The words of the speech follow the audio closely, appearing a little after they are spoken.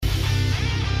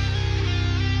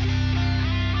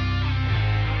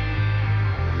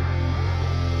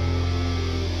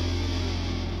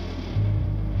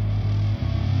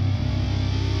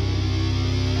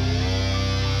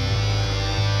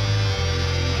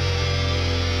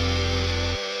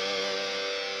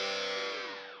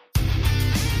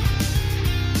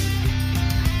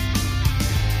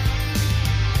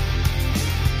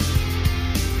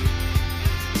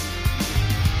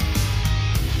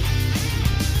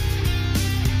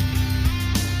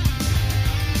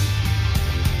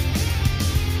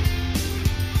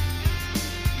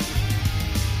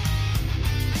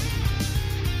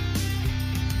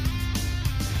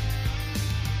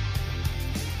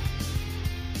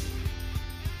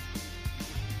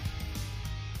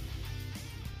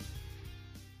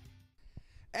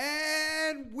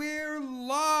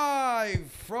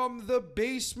from the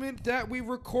basement that we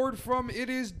record from.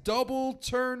 It is Double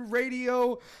Turn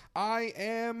Radio. I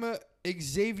am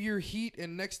Xavier Heat,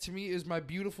 and next to me is my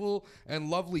beautiful and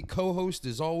lovely co-host,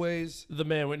 as always, the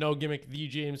man with no gimmick, the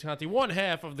James Conti, one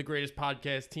half of the greatest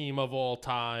podcast team of all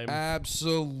time.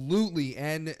 Absolutely,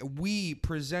 and we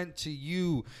present to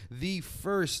you the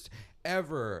first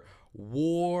ever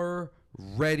War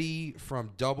Ready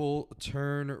from Double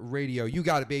Turn Radio. You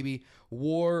got it, baby.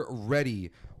 War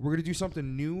Ready. We're going to do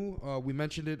something new. We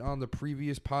mentioned it on the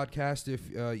previous podcast. If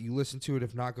you listen to it,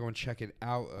 if not, go and check it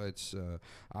out. It's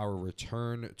our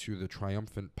return to the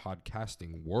triumphant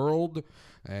podcasting world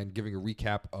and giving a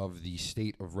recap of the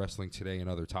state of wrestling today and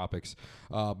other topics.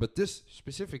 But this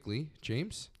specifically,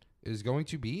 James, is going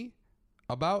to be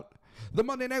about the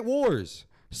Monday Night Wars.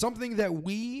 Something that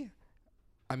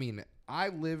I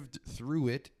lived through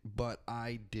it, but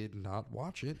I did not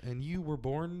watch it, and you were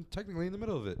born technically in the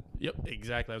middle of it. Yep,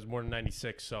 exactly. I was born in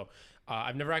 '96, so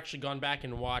I've never actually gone back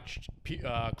and watched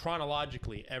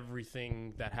chronologically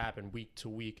everything that happened week to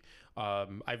week.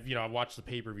 I've watched the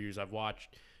pay-per-views. I've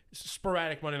watched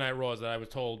sporadic Monday Night Raws that I was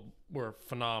told were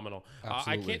phenomenal.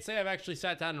 I can't say I've actually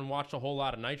sat down and watched a whole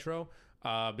lot of Nitro.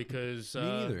 Because me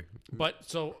neither. But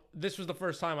so this was the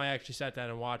first time I actually sat down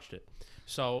and watched it.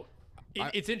 So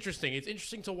it's interesting. It's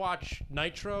interesting to watch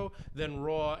Nitro, then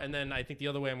Raw, and then I think the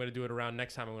other way I'm going to do it around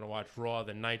next time I'm going to watch Raw,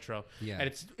 then Nitro. Yeah.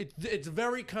 And it's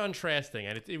very contrasting,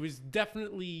 and it was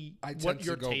definitely what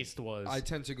your taste was. I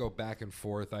tend to go back and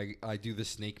forth. I do the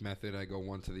snake method. I go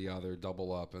one to the other,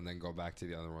 double up, and then go back to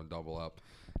the other one, double up.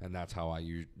 And that's how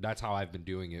I've been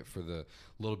doing it for the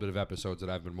little bit of episodes that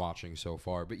I've been watching so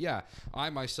far. But yeah, I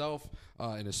myself,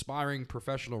 an aspiring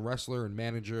professional wrestler and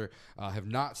manager, have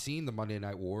not seen the Monday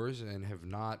Night Wars and have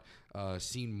not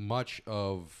seen much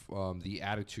of the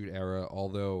Attitude Era,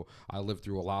 although I lived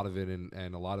through a lot of it,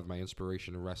 and a lot of my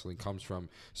inspiration in wrestling comes from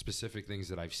specific things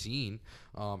that I've seen.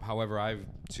 However, I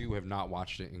too have not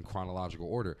watched it in chronological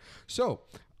order. So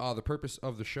the purpose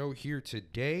of the show here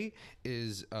today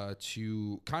is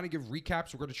to kind of give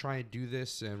recaps. We're going to try and do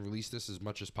this and release this as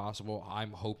much as possible.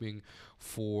 I'm hoping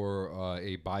for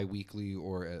a bi-weekly,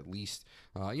 or at least,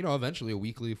 eventually a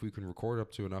weekly if we can record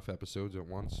up to enough episodes at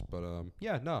once. But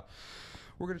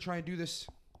we're going to try and do this.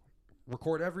 We're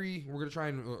going to try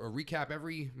and recap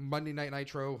every Monday Night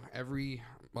Nitro, every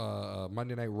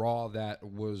Monday Night Raw that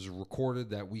was recorded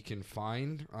that we can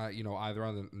find, either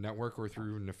on the network or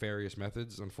through nefarious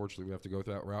methods. Unfortunately, we have to go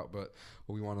that route, but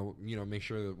we want to, make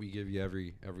sure that we give you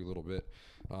every little bit.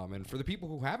 And for the people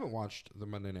who haven't watched the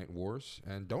Monday Night Wars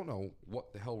and don't know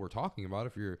what the hell we're talking about,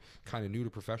 if you're kind of new to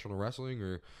professional wrestling,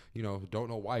 or don't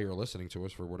know why you're listening to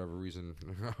us for whatever reason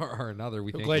or another, I'm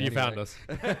glad you found us.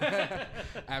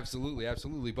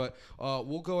 Absolutely. But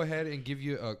we'll go ahead and give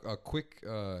you a quick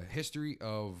history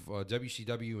of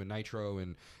WCW and Nitro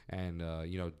and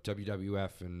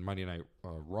WWF and Monday Night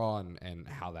Raw and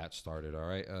how that started. All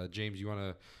right, James, you want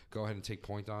to go ahead and take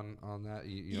point on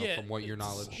that? From what your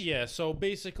knowledge. Yeah. So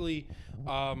basically,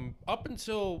 up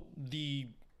until the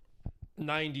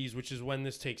 90s, which is when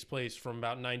this takes place, from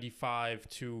about 95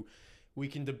 to, we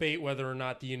can debate whether or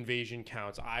not the invasion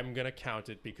counts. I'm gonna count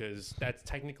it because that's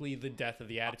technically the death of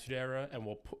the Attitude Era, and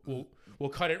we'll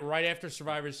cut it right after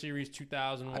Survivor Series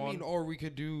 2001. Or we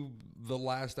could do the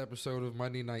last episode of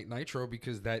Monday Night Nitro,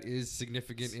 because that is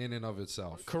significant in and of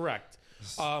itself. Correct.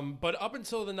 But up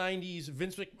until the 90s,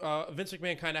 Vince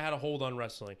McMahon kind of had a hold on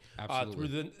wrestling. Absolutely. Through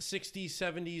the 60s,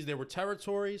 70s, there were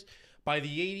territories. By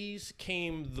the 80s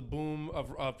came the boom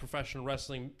of professional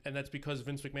wrestling, and that's because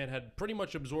Vince McMahon had pretty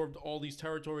much absorbed all these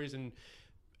territories and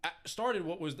started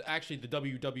what was actually the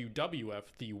WWF,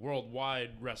 the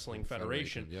Worldwide Wrestling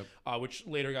Federation, which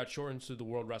later got shortened to the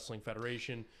World Wrestling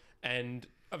Federation. And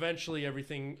eventually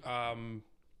everything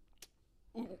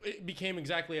it became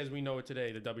exactly as we know it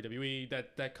today, the WWE.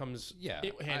 That comes hand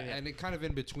in hand. And it kind of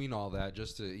in between all that,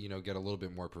 just to get a little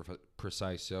bit more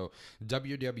precise. So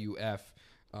WWF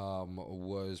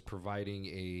was providing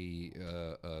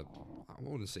I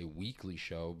wouldn't say weekly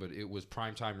show, but it was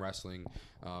primetime wrestling.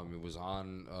 It was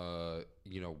on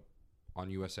on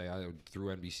USA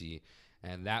through NBC,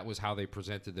 and that was how they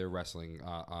presented their wrestling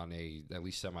on a at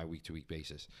least semi-week to week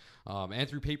basis, and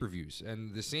through pay-per-views.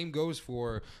 And the same goes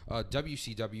for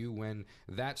WCW. When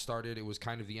that started, it was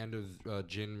kind of the end of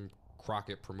Jim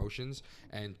Crockett Promotions,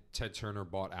 and Ted Turner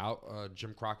bought out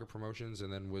Jim Crockett Promotions,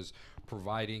 and then was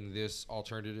providing this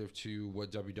alternative to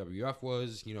what WWF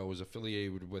was. It was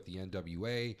affiliated with the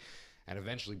NWA, and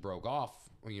eventually broke off,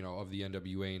 of the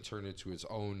NWA and turned into its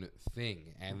own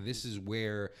thing. And this is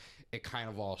where it kind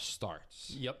of all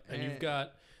starts. Yep. And you've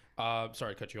got,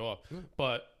 sorry to cut you off,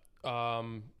 but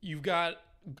you've got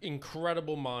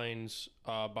incredible minds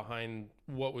behind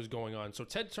what was going on. So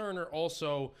Ted Turner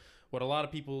also, what a lot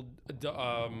of people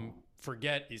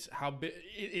forget is how big,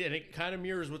 and it kind of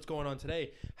mirrors what's going on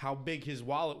today, how big his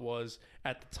wallet was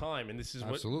at the time. And this is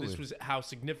Absolutely. this was how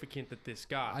significant that this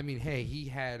got. I mean, hey, he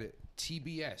had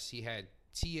TBS, he had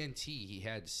TNT, he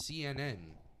had CNN.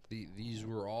 These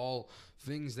were all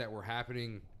things that were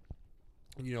happening.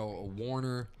 You know,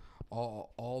 Warner,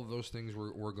 all of those things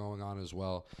were going on as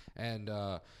well. And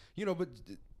but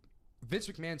Vince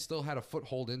McMahon still had a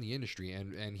foothold in the industry,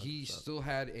 and he 100%. Still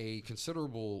had a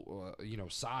considerable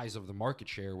size of the market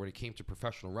share when it came to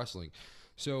professional wrestling.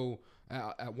 So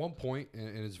at one point,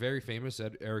 and it's very famous,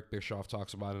 that Eric Bischoff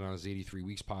talks about it on his 83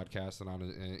 Weeks podcast and on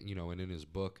and in his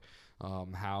book,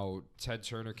 how Ted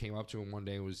Turner came up to him one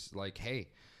day and was like, "Hey,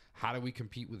 how do we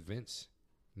compete with Vince?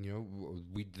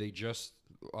 They just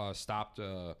stopped.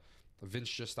 Vince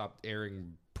just stopped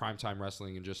airing primetime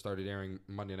wrestling and just started airing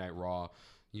Monday Night Raw.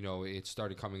 It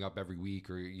started coming up every week,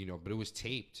 but it was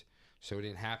taped, so it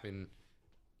didn't happen,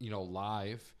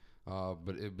 live.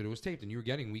 But it was taped, and you were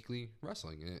getting weekly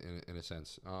wrestling in a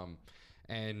sense.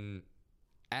 And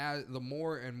as the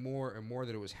more and more and more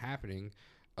that it was happening,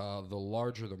 the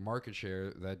larger the market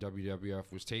share that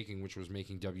WWF was taking, which was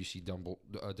making WCW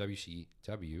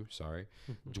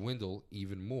dwindle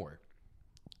even more.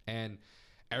 And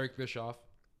Eric Bischoff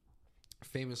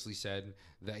famously said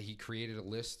that he created a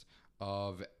list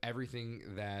of everything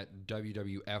that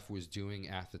WWF was doing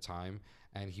at the time,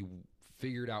 and he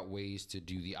figured out ways to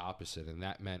do the opposite. And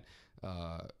that meant,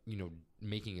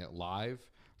 making it live,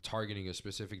 targeting a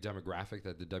specific demographic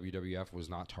that the WWF was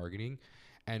not targeting,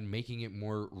 and making it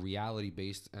more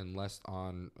reality-based and less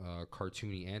on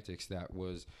cartoony antics that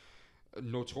was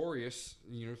notorious,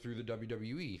 through the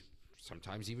WWE,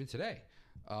 sometimes even today.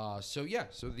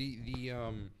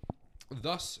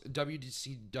 Thus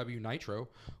WCW Nitro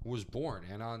was born,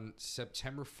 and on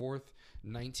September 4th,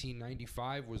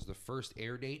 1995 was the first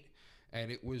air date, and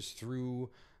it was through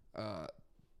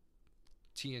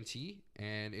TNT,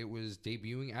 and it was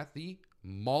debuting at the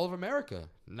Mall of America,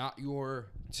 not your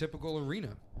typical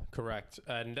arena. Correct.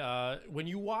 And when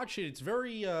you watch it, it's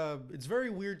very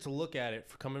weird to look at it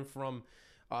coming from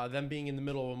them being in the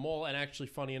middle of a mall. And actually,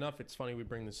 funny enough, it's funny we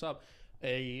bring this up.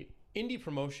 A indie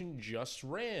promotion just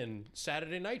ran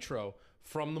Saturday Nitro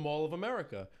from the Mall of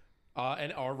America.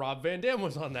 And our Rob Van Dam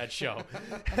was on that show.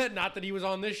 Not that he was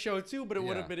on this show too, but it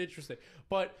would have been interesting.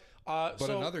 But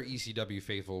another ECW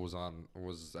faithful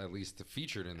was at least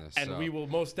featured in this, and we will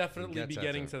most definitely be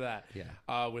getting to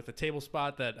that. With a table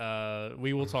spot that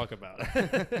we will talk about.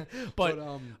 but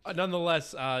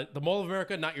nonetheless, the Mall of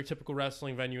America, not your typical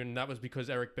wrestling venue, and that was because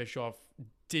Eric Bischoff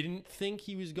didn't think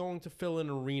he was going to fill an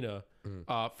arena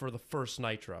for the first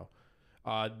Nitro.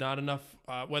 Not enough,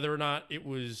 whether or not it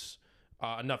was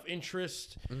enough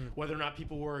interest, whether or not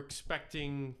people were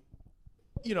expecting.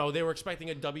 They were expecting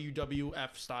a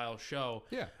WWF style show.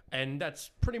 Yeah. And that's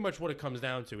pretty much what it comes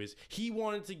down to, is he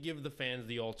wanted to give the fans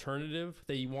the alternative.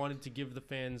 He wanted to give the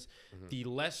fans the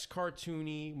less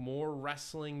cartoony, more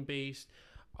wrestling based.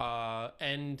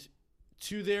 And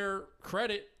to their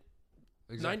credit,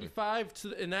 exactly. 95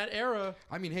 in that era.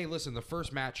 I mean, hey, listen, the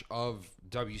first match of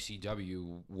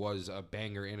WCW was a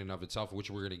banger in and of itself,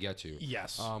 which we're going to get to.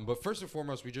 Yes. But first and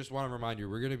foremost, we just want to remind you,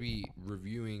 we're going to be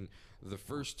reviewing the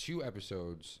first 2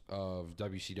 episodes of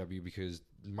WCW because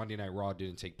Monday Night Raw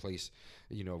didn't take place,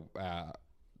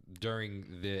 during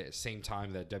the same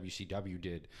time that WCW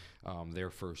did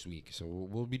their first week. So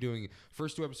we'll be doing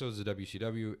first 2 episodes of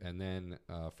WCW and then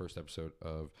first episode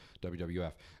of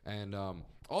WWF. And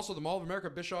also the Mall of America,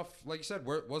 Bischoff, like you said,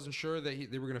 wasn't sure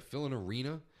that they were going to fill an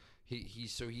arena.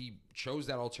 He chose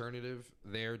that alternative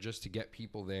there just to get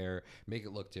people there, make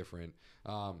it look different.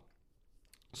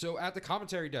 So at the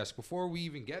commentary desk, before we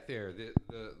even get there,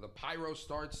 the pyro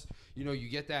starts. You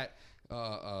get that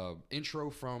intro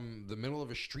from the middle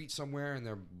of a street somewhere, and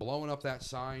they're blowing up that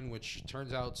sign, which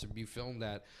turns out to be filmed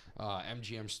at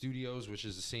MGM Studios, which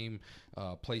is the same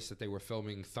place that they were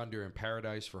filming Thunder in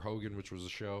Paradise for Hogan, which was a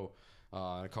show,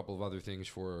 and a couple of other things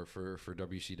for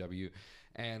WCW.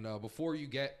 And before you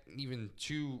get even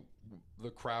to the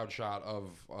crowd shot of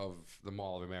the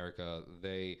Mall of America,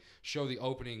 they show the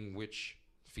opening, which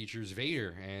features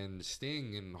Vader and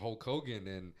Sting and Hulk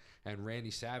Hogan and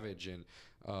Randy Savage, and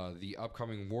the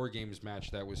upcoming War Games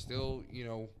match that was still,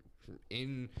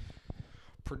 in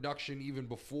production even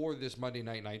before this Monday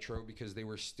Night Nitro, because they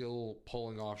were still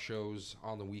pulling off shows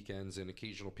on the weekends and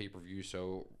occasional pay-per-view.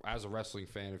 So as a wrestling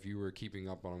fan, if you were keeping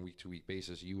up on a week-to-week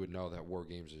basis, you would know that War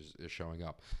Games is showing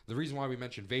up. The reason why we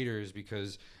mentioned Vader is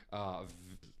because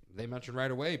they mentioned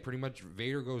right away, pretty much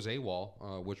Vader goes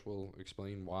AWOL, which we'll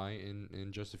explain why in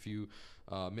just a few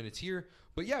minutes here.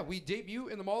 But yeah, we debut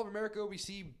in the Mall of America. We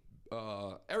see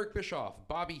Eric Bischoff,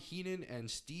 Bobby Heenan, and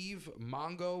Steve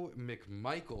Mongo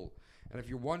McMichael. And if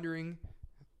you're wondering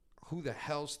who the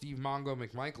hell Steve Mongo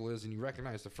McMichael is, and you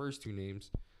recognize the first two names,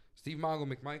 Steve Mongo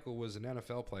McMichael was an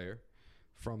NFL player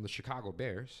from the Chicago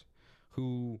Bears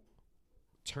who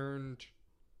turned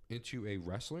into a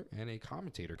wrestler and a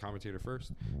commentator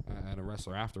first, and a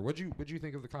wrestler after. What'd you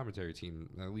think of the commentary team,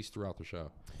 at least throughout the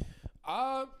show?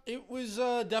 It was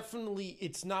definitely,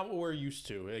 it's not what we're used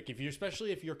to. Like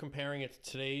especially if you're comparing it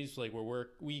to today's, like where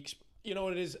you know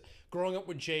what it is, growing up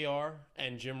with JR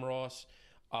and Jim Ross,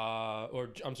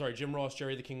 Jim Ross,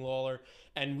 Jerry the King Lawler,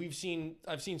 and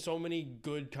I've seen so many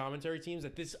good commentary teams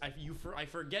that I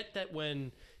forget that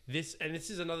when this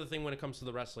is another thing when it comes to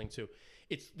the wrestling too.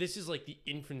 This is like the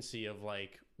infancy of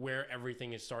like where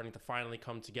everything is starting to finally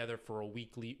come together for a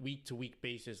week to week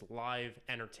basis, live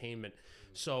entertainment.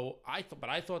 So I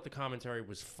thought the commentary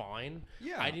was fine.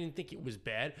 Yeah, I didn't think it was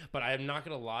bad, but I am not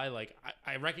gonna lie. Like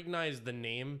I recognized the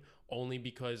name only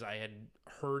because I had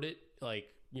heard it. Like,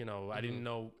 you know, I didn't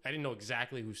know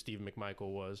exactly who Steve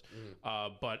McMichael was,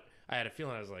 but I had a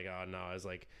feeling. I was like, oh no, I was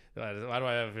like, why do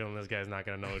I have a feeling this guy's not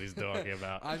gonna know what he's talking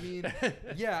about? I mean,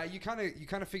 yeah, you kind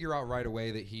of figure out right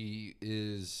away that he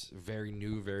is very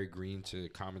new, very green to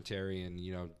commentary, and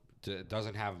you know,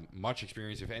 doesn't have much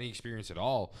experience, if any experience at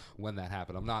all, when that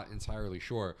happened. I'm not entirely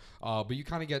sure, but you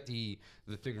kind of get the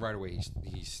thing right away.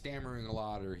 He's stammering a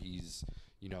lot, or he's,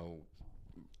 you know,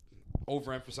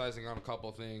 overemphasizing on a couple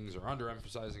of things or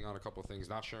underemphasizing on a couple of things,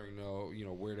 not sure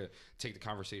where to take the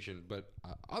conversation. But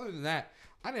other than that,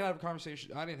 I didn't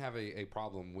have a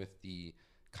problem with the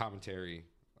commentary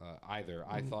either.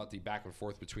 I thought the back and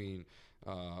forth between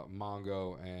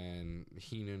Mongo and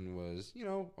Heenan was, you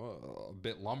know, a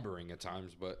bit lumbering at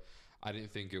times, but I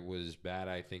didn't think it was bad.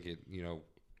 I think it, you know,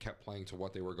 kept playing to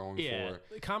what they were going for.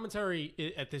 The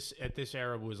commentary at this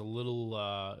era was a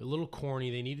little corny.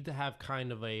 They needed to have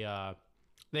kind of a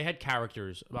they had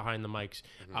characters behind the mics.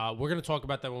 We're going to talk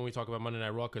about that when we talk about Monday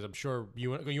Night Raw, because I'm sure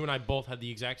you and I both had the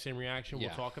exact same reaction. We'll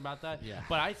talk about that. Yeah.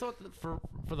 But I thought that for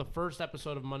the first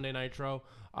episode of Monday Nitro,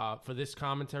 for this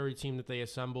commentary team that they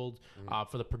assembled,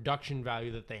 for the production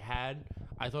value that they had,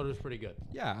 I thought it was pretty good.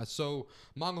 Yeah, so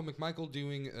Mongo McMichael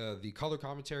doing the color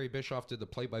commentary, Bischoff did the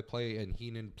play-by-play, and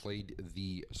Heenan played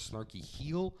the snarky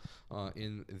heel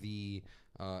in the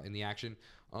action.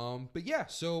 But yeah,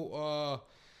 so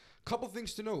couple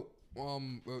things to note.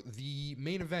 The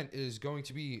main event is going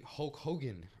to be Hulk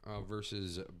Hogan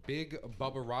versus Big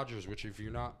Bubba Rogers, which, if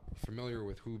you're not familiar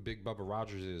with who Big Bubba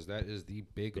Rogers is, that is the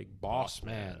big boss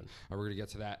man. We're going to get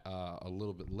to that a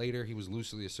little bit later. He was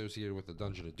loosely associated with the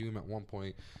Dungeon of Doom at one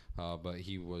point, but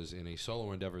he was in a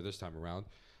solo endeavor this time around.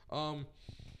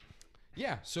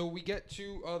 Yeah, so we get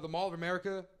to the Mall of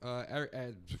America.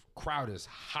 Crowd is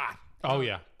hot. Oh,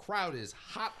 yeah. Crowd is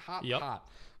hot, hot.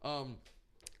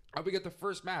 We get the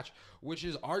first match, which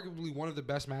is arguably one of the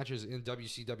best matches in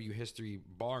WCW history,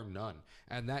 bar none.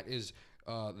 And that is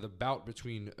the bout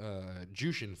between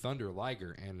Jushin Thunder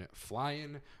Liger and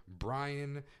Flying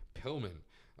Brian Pillman.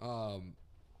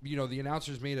 You know, the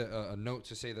announcers made a note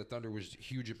to say that Thunder was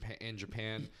huge in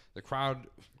Japan. The crowd,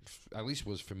 at least,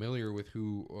 was familiar with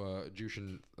who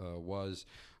Jushin was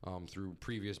through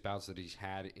previous bouts that he's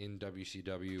had in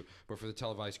WCW. But for the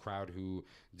televised crowd who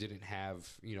didn't have,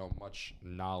 you know, much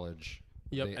knowledge,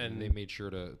 they made sure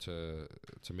to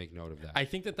make note of that. I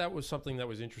think that was something that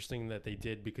was interesting that they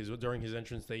did, because during his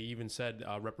entrance, they even said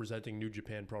representing New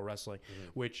Japan Pro Wrestling,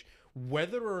 which,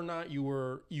 whether or not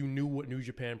you knew what New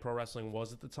Japan Pro Wrestling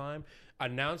was at the time,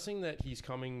 announcing that he's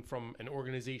coming from an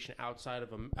organization outside of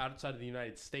the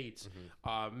United States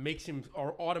makes him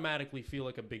automatically feel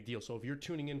like a big deal. So if you're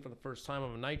tuning in for the first time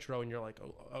on a Nitro and you're like,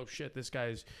 oh shit, this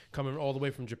guy's coming all the way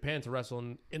from Japan to wrestle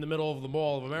in the middle of the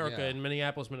Mall of America in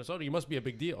Minneapolis, Minnesota, you must be a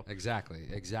big deal.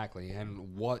 Exactly.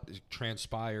 And what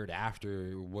transpired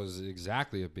after was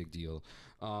exactly a big deal.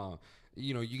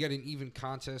 You know, you get an even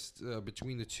contest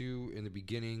between the two in the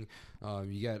beginning.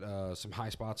 You get some high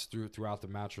spots throughout the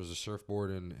match. There was a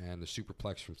surfboard and the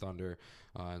superplex from Thunder,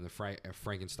 and the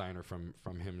Frankensteiner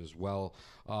from him as well.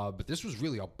 But this was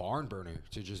really a barn burner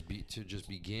to just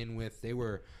begin with. They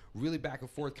were really back and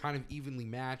forth, kind of evenly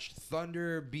matched.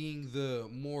 Thunder being the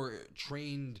more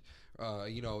trained,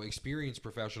 experienced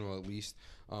professional, at least,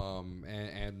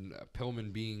 and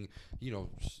Pillman being,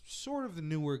 sort of the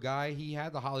newer guy. He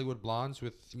had the Hollywood Blondes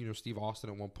with, Steve Austin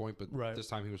at one point, but this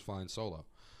time he was flying solo.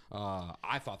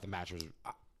 I thought the match was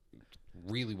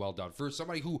really well done for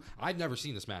somebody who I'd never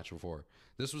seen this match before.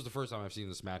 This was the first time I've seen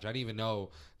this match. I didn't even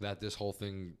know that this whole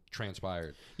thing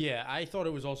transpired. Yeah, I thought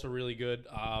it was also really good.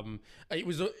 It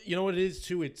was, you know what it is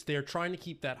too. It's they're trying to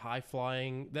keep that high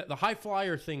flying. The high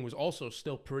flyer thing was also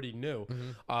still pretty new,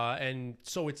 and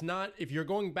so it's not. If you're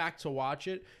going back to watch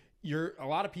it, a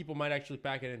lot of people might actually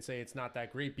back it and say it's not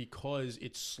that great because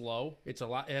it's slow. It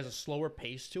has a slower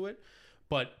pace to it,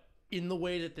 but in the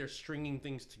way that they're stringing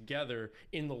things together,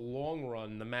 in the long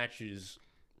run, the match is,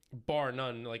 bar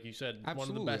none, like you said,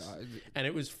 Absolutely. one of the best. And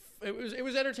it was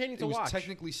entertaining to watch. It was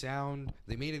technically sound.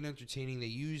 They made it entertaining. They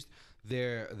used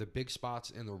the big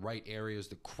spots in the right areas.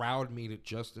 The crowd made it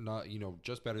just enough,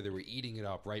 just better. They were eating it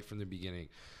up right from the beginning.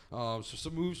 So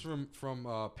some moves from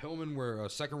Pillman were a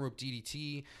second rope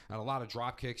DDT and a lot of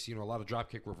drop kicks. A lot of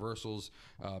drop kick reversals.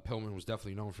 Pillman was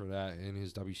definitely known for that in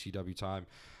his WCW time.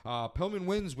 Pillman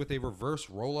wins with a reverse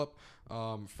roll up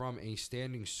from a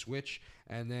standing switch,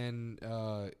 and then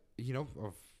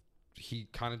he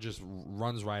kind of just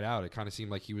runs right out. It kind of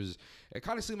seemed like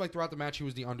throughout the match he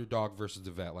was the underdog versus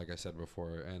the vet, like I said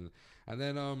before, and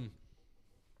then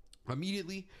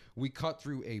immediately we cut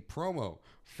through a promo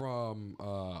from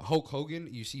Hulk Hogan.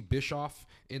 You see Bischoff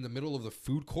in the middle of the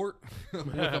food court with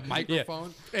a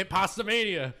microphone. Yeah.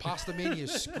 Pastamania. Pastamania,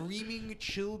 screaming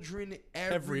children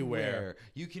everywhere.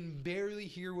 You can barely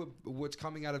hear what's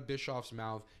coming out of Bischoff's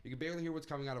mouth. You can barely hear what's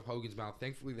coming out of Hogan's mouth.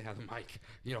 Thankfully, they had the mic,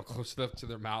 close enough to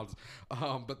their mouths.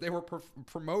 But they were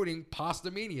promoting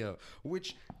Pastamania,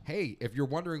 which, hey, if you're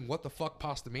wondering what the fuck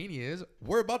Pastamania is,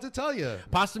 we're about to tell you.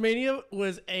 Pastamania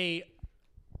was a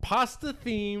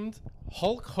pasta-themed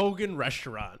Hulk Hogan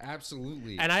restaurant.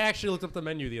 Absolutely. And I actually looked up the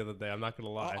menu the other day. I'm not going to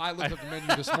lie. I looked up the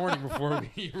menu this morning before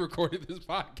we recorded this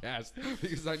podcast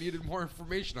because I needed more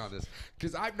information on this.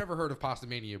 Because I've never heard of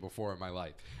Pastamania before in my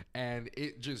life. And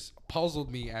it just puzzled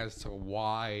me as to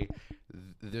why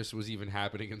this was even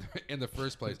happening in the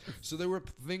first place. So there were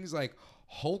things like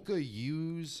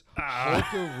Hulka-Use,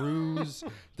 Hulka-Roos.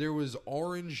 There was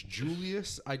Orange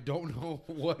Julius. I don't know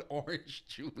what Orange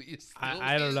Julius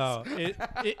I don't know.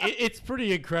 It's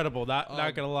pretty incredible, not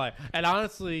gonna lie. And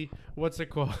honestly, what's it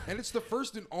called? And it's the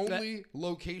first and only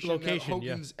location that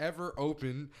Hogan's ever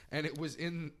opened, and it was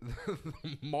in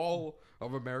the Mall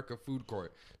of America food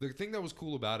court. The thing that was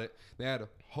cool about it, they had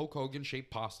Hulk Hogan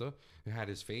shaped pasta. It had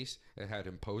his face. It had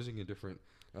him posing in different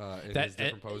his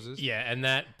different poses. Yeah, and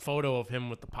that photo of him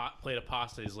with the plate of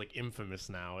pasta is like infamous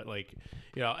now.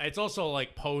 It's also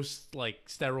like post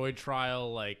steroid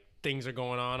trial, things are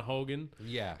going on Hogan.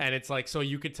 Yeah. And it's so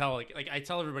you could tell like I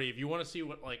tell everybody, if you want to see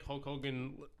what Hulk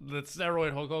Hogan, the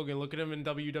steroid Hulk Hogan, look at him in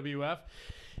WWF.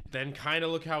 Then kind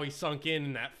of look how he sunk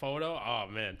in that photo. Oh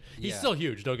man, he's still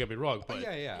huge. Don't get me wrong, but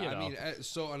yeah. I mean,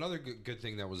 so another good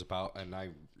thing that was about, and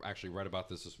I actually read about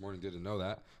this morning. Didn't know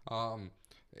that.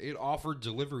 It offered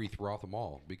delivery throughout the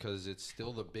mall because it's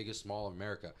still the biggest mall in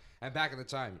America. And back in the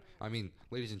time, I mean,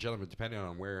 ladies and gentlemen, depending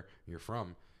on where you're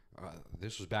from,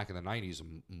 this was back in the 90s.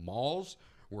 Malls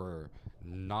were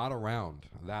not around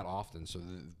that often. So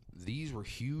these were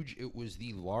huge. It was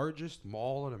the largest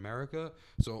mall in America.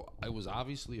 So it was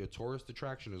obviously a tourist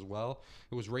attraction as well.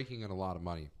 It was raking in a lot of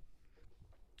money.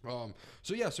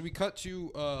 So we cut to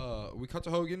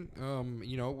Hogan,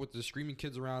 with the screaming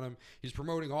kids around him. He's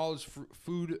promoting all his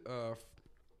food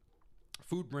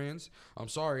brands.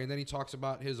 And then he talks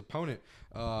about his opponent,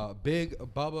 Big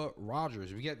Bubba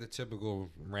Rogers. We get the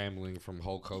typical rambling from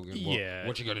Hulk Hogan. Yeah.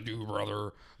 What you gonna do,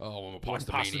 brother? Oh, I'm a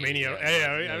Pastamania.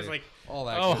 I was like, all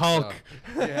that. Oh, Hulk.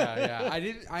 Stuff. Yeah.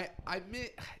 I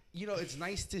admit, it's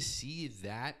nice to see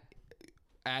that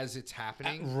as it's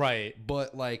happening, right?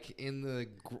 But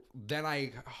then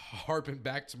I harpen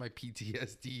back to my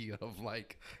PTSD of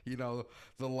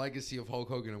the legacy of Hulk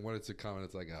Hogan and what it's to come, and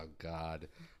it's like, oh god.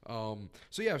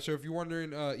 So if you're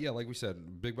wondering, like we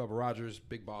said, Big Bubba Rogers,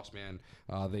 Big Boss Man,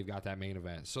 they've got that main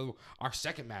event. So our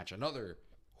second match, another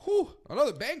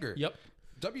banger. Yep.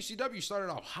 WCW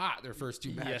started off hot their first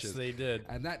two matches. Yes, they did.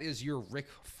 And that is your Ric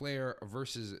Flair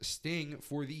versus Sting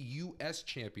for the U.S.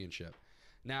 Championship.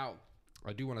 Now,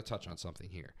 I do want to touch on something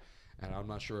here, and I'm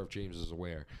not sure if James is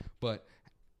aware, but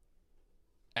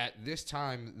at this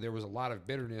time, there was a lot of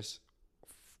bitterness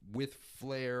with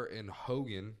Flair and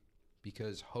Hogan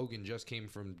because Hogan just came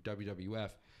from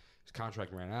WWF. His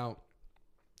contract ran out.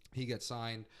 He got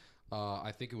signed.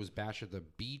 I think it was Bash at the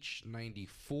Beach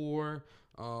 94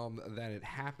 that it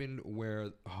happened where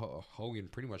Hogan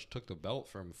pretty much took the belt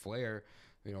from Flair.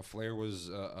 Flair was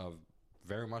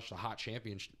very much the hot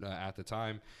champion at the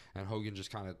time, and Hogan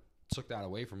just kind of took that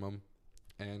away from him,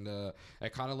 and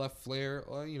it kind of left Flair,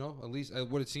 at least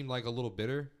what it seemed like, a little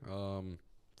bitter.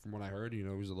 from what I heard. You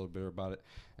know, he was a little bitter about it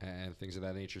and things of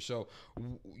that nature. So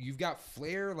you've got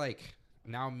Flair like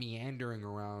now meandering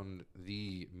around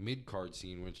the mid card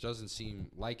scene, which doesn't seem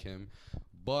like him.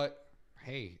 But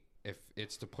hey, if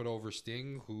it's to put over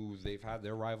Sting, who they've had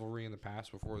their rivalry in the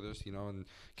past before this, you know, and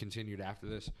continued after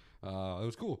this, it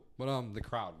was cool. But the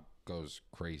crowd goes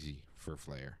crazy for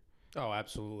Flair. Oh,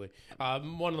 absolutely.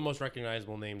 One of the most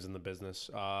recognizable names in the business,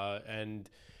 and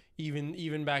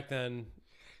even back then.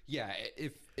 Yeah,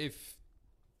 if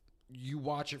you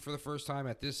watch it for the first time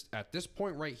at this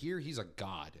point right here, he's a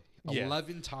god. Yeah.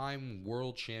 11-time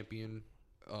world champion.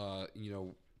 You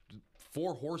know,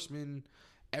 4 horsemen,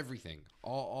 everything.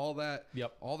 All that.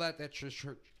 Yep. All that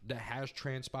has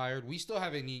transpired. We still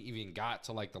haven't even got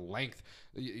to like the length,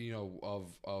 you know,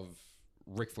 of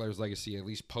Ric Flair's legacy, at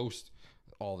least post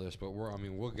all this, but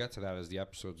we'll get to that as the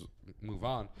episodes move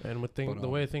on. And with the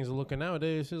way things are looking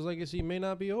nowadays, his legacy may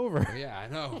not be over. Yeah, I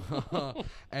know.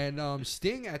 And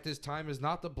Sting at this time is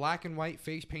not the black and white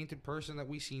face painted person that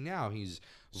we see now. He's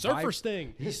Surfer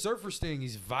Sting. He's Surfer Sting.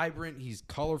 He's vibrant. He's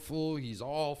colorful. He's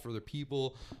all for the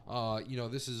people. You know,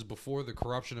 this is before the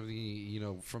corruption of the, you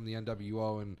know, from the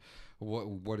NWO and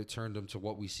what it turned him to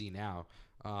what we see now.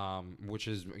 Which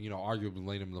is, you know, arguably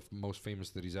made him the most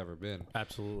famous that he's ever been.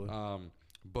 Absolutely.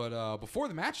 But before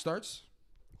the match starts,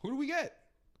 who do we get?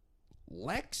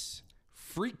 Lex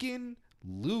freaking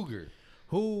Luger,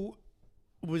 who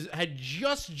had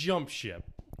just jumped ship.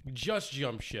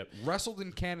 Wrestled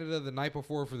in Canada the night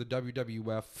before for the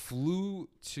WWF, flew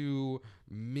to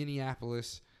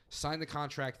Minneapolis, signed the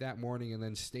contract that morning, and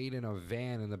then stayed in a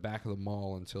van in the back of the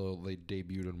mall until they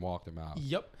debuted and walked him out.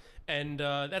 Yep. And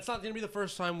that's not going to be the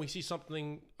first time we see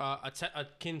something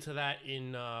akin to that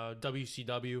in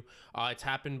WCW. It's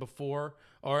happened before.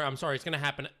 Or, I'm sorry, it's going to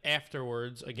happen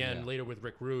afterwards, again, later with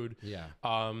Rick Rude. Yeah.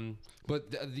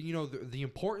 But, you know, the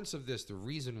importance of this, the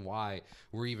reason why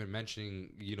we're even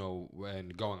mentioning, you know,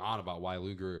 and going on about why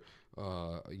Luger,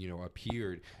 you know,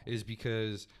 appeared is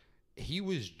because he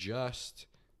was just,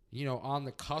 you know, on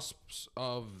the cusps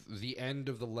of the end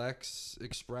of the Lex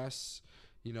Express.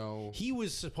 You know, he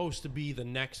was supposed to be the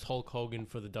next Hulk Hogan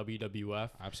for the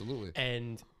WWF. Absolutely.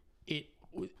 And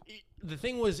the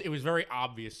thing was, it was very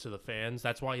obvious to the fans.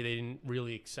 That's why they didn't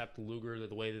really accept Luger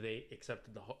the way that they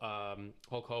accepted the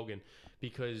Hulk Hogan,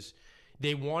 because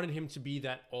they wanted him to be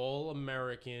that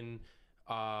all-American,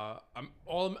 not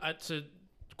to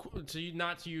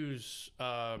use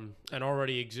an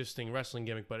already existing wrestling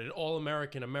gimmick, but an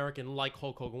all-American, like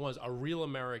Hulk Hogan was, a real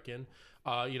American.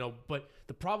 You know, but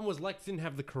the problem was Lex didn't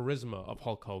have the charisma of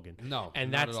Hulk Hogan. No,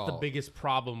 and that's the biggest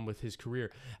problem with his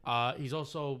career. He's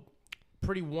also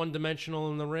pretty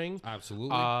one-dimensional in the ring.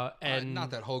 Absolutely. And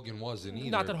not that Hogan wasn't either.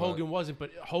 Not that Hogan wasn't,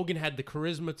 but Hogan had the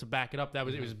charisma to back it up.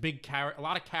 It was a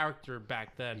lot of character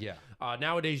back then. Yeah.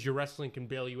 Nowadays, your wrestling can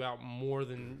bail you out more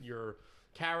than your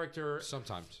character.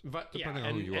 Sometimes, depending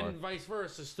on who you are, and vice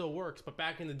versa still works. But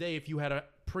back in the day, if you had a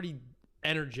pretty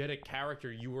energetic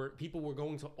character, people were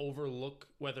going to overlook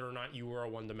whether or not you were a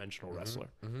one-dimensional wrestler.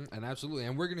 And absolutely,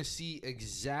 and we're gonna see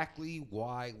exactly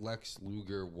why Lex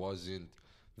Luger wasn't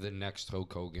the next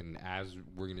Hulk Hogan, as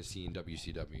we're gonna see in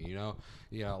WCW. You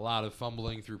know, a lot of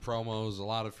fumbling through promos, a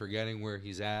lot of forgetting where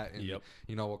he's at, and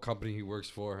you know what company he works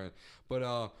for.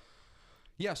 But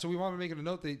yeah, so we want to make it a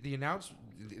note.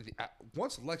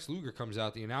 Once Lex Luger comes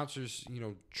out, the announcers, you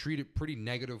know, treat it pretty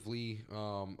negatively.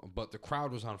 But the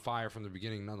crowd was on fire from the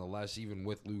beginning, nonetheless. Even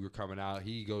with Luger coming out,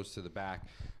 he goes to the back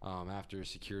after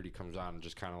security comes out and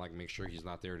just kind of like make sure he's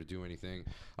not there to do anything.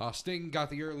 Sting got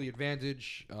the early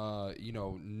advantage. You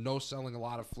know, no selling a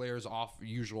lot of Flair's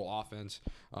usual offense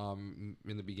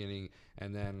in the beginning,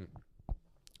 and then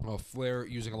Flair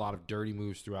using a lot of dirty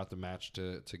moves throughout the match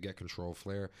to get control.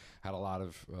 Flair had a lot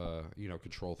of you know,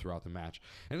 control throughout the match.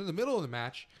 And in the middle of the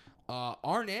match,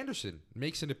 Arn Anderson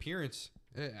makes an appearance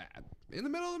in the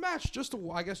middle of the match, just to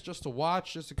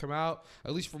watch, just to come out,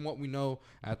 at least from what we know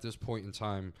at this point in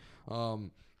time.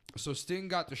 So Sting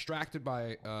got distracted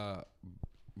by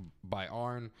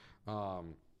Arn.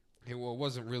 It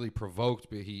wasn't really provoked,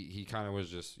 but he kind of was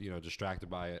just, you know,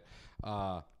 distracted by it.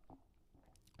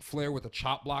 Flair with a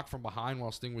chop block from behind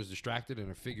while Sting was distracted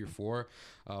in a figure 4.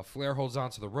 Flair holds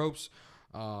on to the ropes,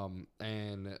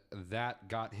 and that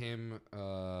got him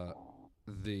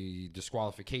the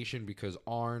disqualification because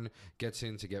Arn gets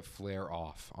in to get Flair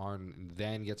off. Arn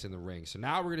then gets in the ring. So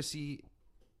now we're going to see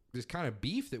this kind of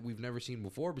beef that we've never seen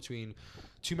before between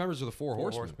two members of the Four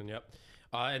Horsemen. Yep.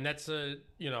 And that's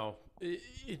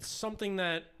it's something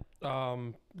that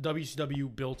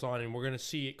WCW built on, and we're going to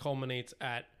see it culminates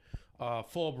at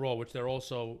Fall Brawl, which they're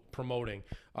also promoting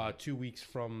 2 weeks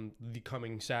from the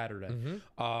coming Saturday.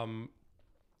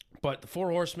 But the Four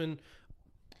Horsemen,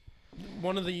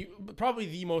 probably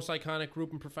the most iconic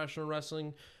group in professional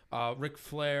wrestling. Ric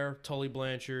Flair, Tully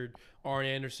Blanchard, Arn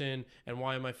Anderson, and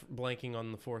why am I blanking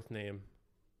on the fourth name?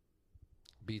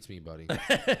 Beats me, buddy.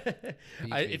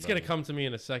 It's going to come to me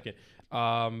in a second.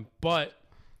 But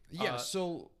yeah,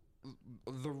 so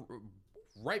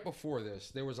right before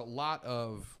this, there was a lot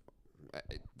of,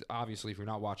 obviously, if you're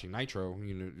not watching Nitro,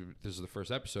 this is the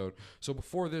first episode. So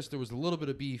before this, there was a little bit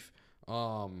of beef,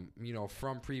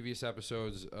 from previous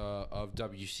episodes of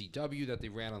WCW that they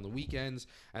ran on the weekends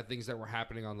and things that were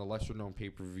happening on the lesser known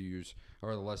pay-per-views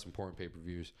or the less important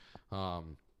pay-per-views.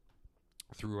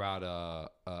 Throughout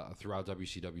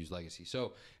WCW's legacy,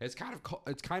 so it's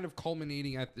kind of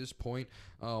culminating at this point.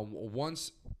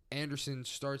 Once Anderson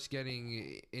starts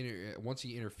once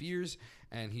he interferes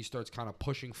and he starts kind of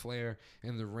pushing Flair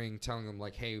in the ring, telling him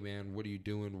like, "Hey man, what are you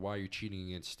doing? Why are you cheating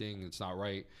against Sting? It's not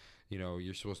right.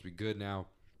 You're supposed to be good now."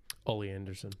 Ole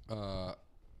Anderson.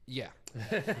 Yeah.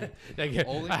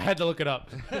 I had to look it up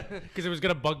because it was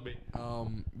gonna bug me.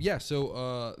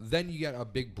 So then you get a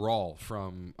big brawl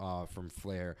from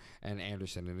Flair and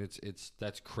Anderson, and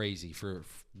that's crazy. For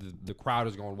the crowd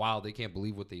is going wild. They can't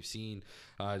believe what they've seen.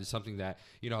 It's something that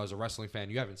as a wrestling fan,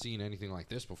 you haven't seen anything like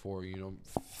this before.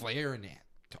 Flair and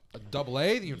Double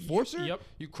A, the Enforcer. Yep.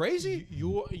 You crazy?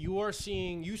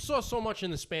 You saw so much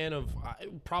in the span of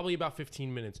probably about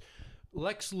 15 minutes.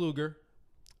 Lex Luger.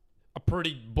 A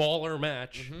pretty baller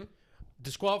match. Mm-hmm.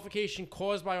 Disqualification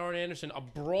caused by Arn Anderson. A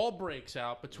brawl breaks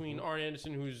out between Arn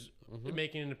Anderson, who's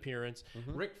making an appearance,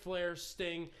 Ric Flair,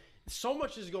 Sting. So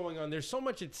much is going on. There's so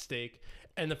much at stake,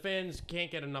 and the fans can't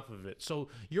get enough of it. So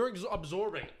you're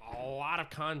absorbing a lot of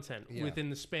content within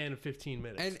the span of 15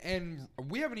 minutes. And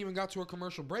we haven't even got to a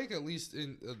commercial break, at least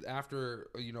after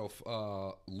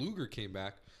Luger came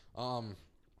back.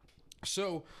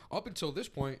 So up until this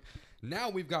point,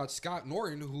 now we've got Scott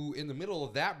Norton, who in the middle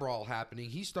of that brawl happening,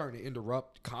 he's starting to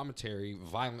interrupt commentary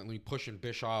violently, pushing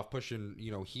Bischoff, pushing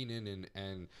Heenan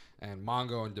and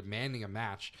Mongo, and demanding a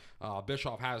match.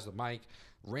 Bischoff has the mic.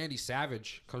 Randy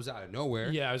Savage comes out of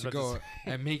nowhere to go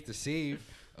and make the save.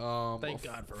 Thank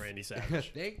God for Randy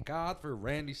Savage. Thank God for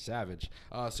Randy Savage.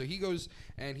 So he goes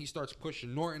and he starts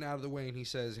pushing Norton out of the way, and he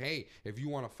says, "Hey, if you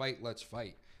want to fight, let's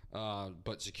fight."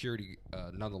 But security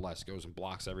nonetheless goes and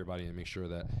blocks everybody and makes sure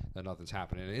that nothing's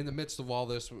happening. And in the midst of all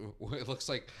this, it looks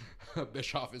like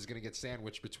Bischoff is going to get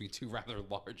sandwiched between two rather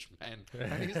large men.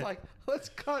 And he's like, "Let's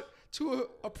cut to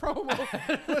a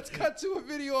promo. Let's cut to a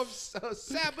video of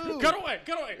Sabu. Cut away.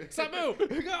 Sabu,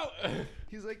 go."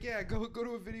 He's like, "Yeah, go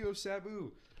to a video of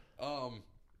Sabu."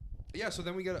 So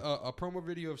then we get a promo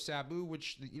video of Sabu,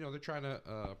 which they're trying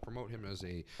to promote him as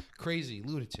a crazy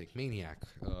lunatic maniac.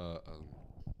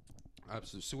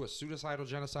 Suicidal,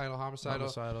 genocidal,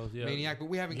 homicidal maniac, but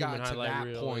we haven't gotten to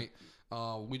that point.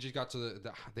 We just got to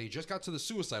they just got to the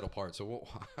suicidal part, so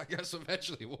I guess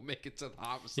eventually we'll make it to the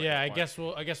homicidal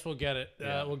part. I guess we'll get it.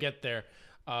 We'll get there.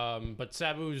 But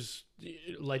Sabu's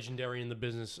legendary in the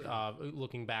business.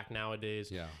 Looking back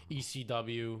nowadays,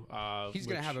 ECW. He's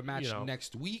gonna have a match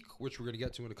next week, which we're gonna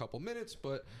get to in a couple minutes.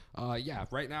 But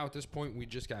right now at this point, we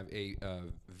just have a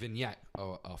vignette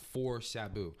for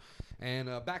Sabu.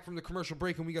 And back from the commercial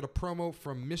break, and we got a promo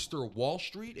from Mr. Wall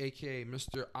Street, a.k.a.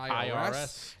 Mr.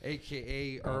 IRS,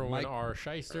 a.k.a. Erwin R.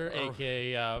 Shyster,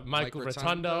 a.k.a. Michael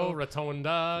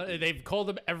Rotunda. They've called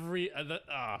him every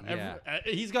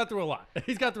he's got through a lot.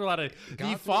 He's got through a lot of...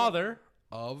 The father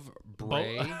of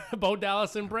Bray... Bo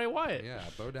Dallas and Bray Wyatt. Yeah,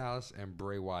 Bo Dallas and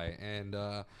Bray Wyatt. And,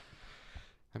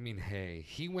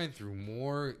 he went through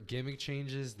more gimmick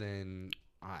changes than...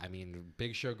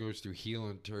 Big Show goes through heel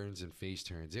and turns and face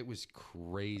turns. It was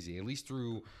crazy, at least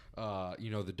through,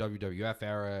 the WWF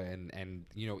era and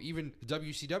even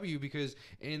WCW, because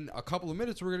in a couple of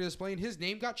minutes we're going to explain his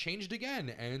name got changed again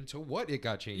and to what it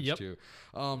got changed to.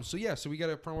 So we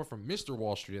got a promo from Mr.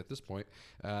 Wall Street at this point.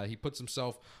 He puts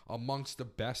himself amongst the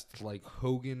best, like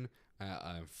Hogan,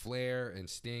 Flair and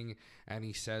Sting, and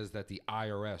he says that the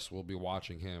IRS will be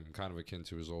watching him, kind of akin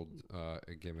to his old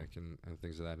gimmick and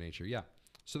things of that nature. Yeah.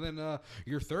 So then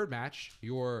your third match,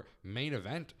 your main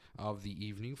event of the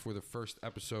evening for the first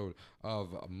episode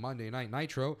of Monday Night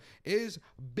Nitro, is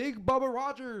Big Bubba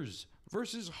Rogers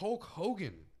versus Hulk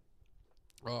Hogan.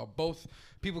 Both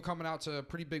people coming out to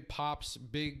pretty big pops.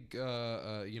 Big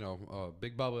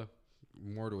Bubba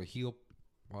more to a heel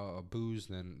booze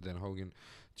than Hogan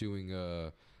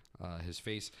doing his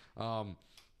face.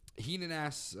 Heenan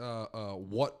asks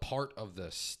what part of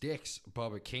the sticks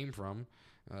Bubba came from.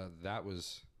 That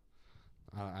was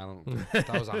I don't.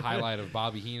 That was a highlight of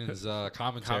Bobby Heenan's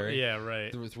commentary. Yeah,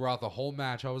 right. Throughout the whole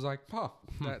match, I was like, "Huh,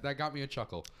 that got me a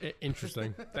chuckle."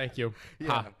 Interesting. Thank you.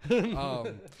 Yeah.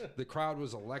 The crowd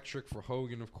was electric for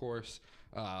Hogan, of course,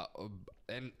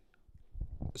 and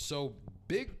so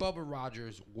Big Bubba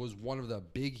Rogers was one of the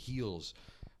big heels.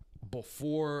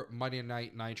 Before Monday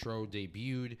Night Nitro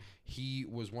debuted, he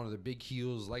was one of the big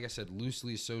heels, like I said,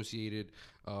 loosely associated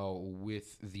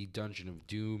with the Dungeon of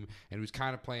Doom, and he was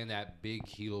kind of playing that big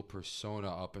heel persona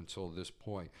up until this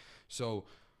point. So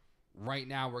right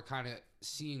now we're kind of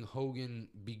seeing Hogan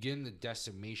begin the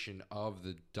decimation of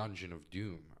the Dungeon of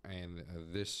Doom, and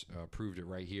this proved it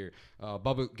right here.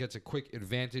 Bubba gets a quick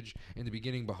advantage in the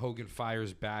beginning, but Hogan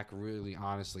fires back really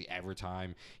honestly every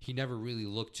time. He never really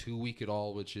looked too weak at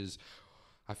all, which is,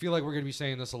 I feel like we're going to be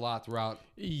saying this a lot throughout.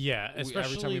 Yeah, especially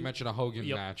every time we mention a Hogan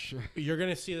match. You're going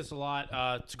to see this a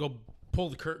lot. To go pull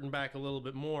the curtain back a little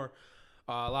bit more,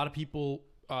 a lot of people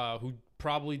who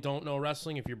probably don't know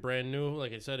wrestling, if you're brand new,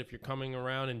 like I said, if you're coming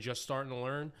around and just starting to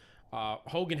learn,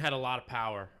 Hogan had a lot of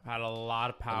power. In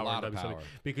WCW,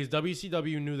 because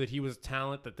WCW knew that he was a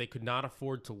talent that they could not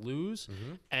afford to lose,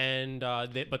 and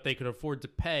but they could afford to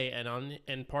pay.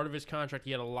 And part of his contract,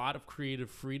 he had a lot of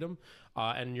creative freedom,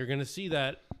 and you're going to see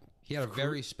that. He had a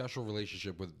very special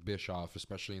relationship with Bischoff,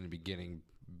 especially in the beginning,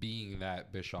 being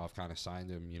that Bischoff kind of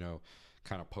signed him,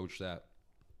 kind of poached that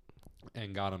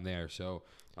and got him there. So,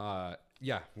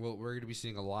 yeah, we're going to be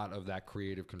seeing a lot of that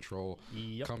creative control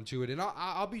come to it. And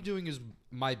I'll be doing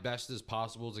my best as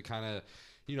possible to kind of,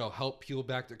 help peel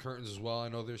back the curtains as well. I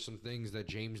know there's some things that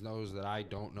James knows that I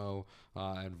don't know,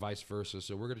 and vice versa.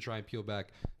 So we're going to try and peel back,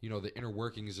 the inner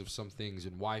workings of some things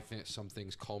and why some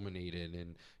things culminated.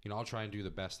 And, I'll try and do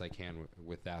the best I can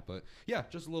with that. But, yeah,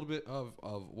 just a little bit of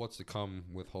what's to come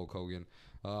with Hulk Hogan.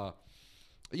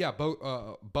 Yeah,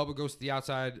 Bubba goes to the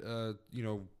outside,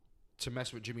 to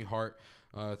mess with Jimmy Hart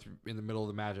in the middle of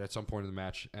the match, at some point in the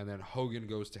match, and then Hogan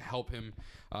goes to help him.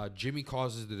 Jimmy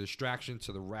causes the distraction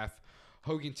to the ref.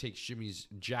 Hogan takes Jimmy's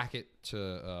jacket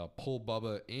to pull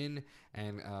Bubba in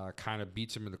and kind of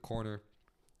beats him in the corner.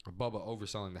 Bubba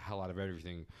overselling the hell out of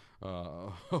everything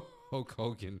Hulk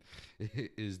Hogan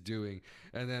is doing.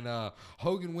 And then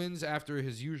Hogan wins after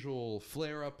his usual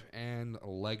flare-up and a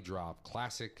leg drop.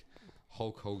 Classic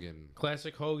Hulk Hogan.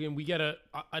 Classic Hogan. We get an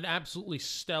absolutely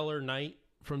stellar night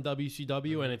from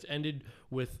WCW, and it's ended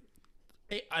with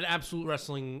an absolute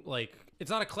wrestling, it's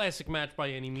not a classic match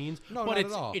by any means, no, but not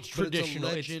at all. It's traditional.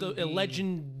 It's a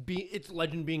legend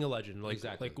being a legend,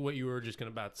 exactly. Like what you were just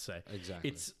about to say. Exactly.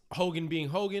 It's Hogan being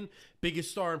Hogan,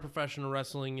 biggest star in professional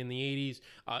wrestling in the 80s,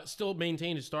 still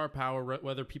maintained his star power,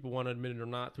 whether people want to admit it or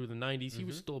not, through the 90s. He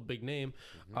was still a big name,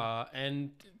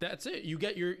 and that's it.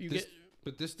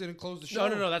 But this didn't close the show.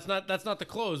 No. That's not the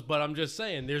close. But I'm just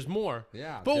saying, there's more.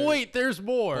 Yeah. But wait, there's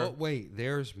more.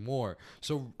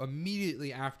 So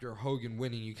immediately after Hogan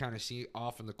winning, you kind of see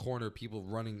off in the corner people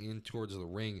running in towards the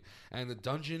ring, and the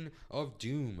Dungeon of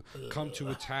Doom come to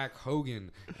attack Hogan.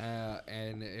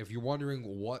 And if you're wondering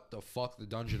what the fuck the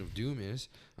Dungeon of Doom is,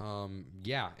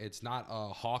 it's not a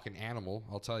hawk and animal.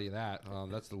 I'll tell you that.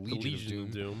 That's the Legion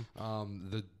of Doom.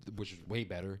 Which is way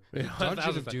better. The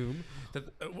Dungeon of Doom.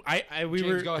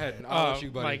 James, go ahead. I'll let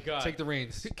you, buddy. My God. Take the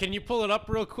reins. Can you pull it up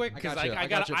real quick? Because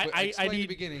I need the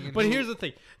beginning. But here's the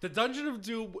thing: the Dungeon of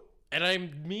Doom, and I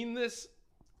mean this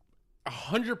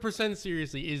 100%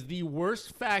 seriously, is the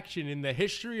worst faction in the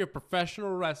history of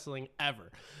professional wrestling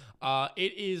ever.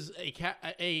 It is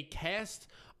a cast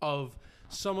of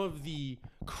some of the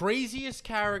craziest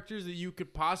characters that you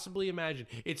could possibly imagine.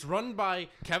 It's run by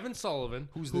Kevin Sullivan,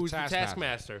 who's the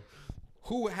Taskmaster.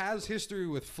 Who has history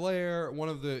with Flair, one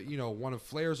of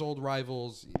Flair's old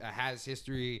rivals, has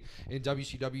history in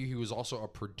WCW. He was also a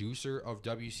producer of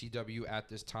WCW at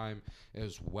this time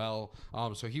as well.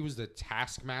 So he was the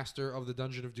Taskmaster of the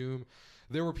Dungeon of Doom.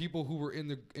 There were people who were in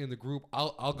the group.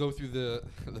 I'll go through the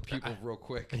people real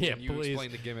quick. Yeah, you please.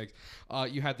 Explain the gimmicks.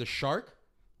 You had the Shark.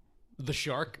 The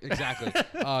Shark. Exactly.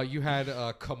 You had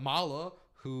Kamala,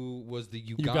 who was the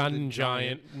Ugandan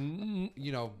giant.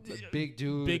 Big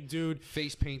dude.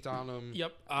 Face paint on him.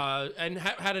 Yep. And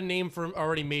had a name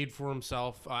already made for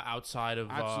himself outside of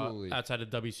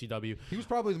WCW. He was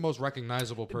probably the most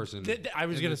recognizable person. I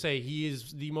was gonna say he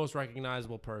is the most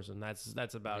recognizable person.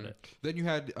 That's about it. Then you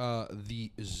had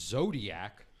the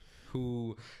Zodiac,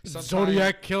 who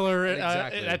Zodiac Killer.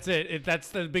 Exactly. That's it. That's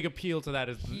the big appeal to that.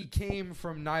 He came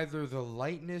from neither the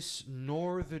lightness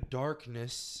nor the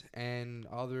darkness and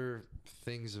other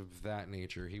things of that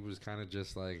nature. He was kind of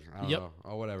just like, I don't know,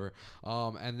 or whatever.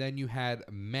 And then you had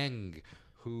Meng,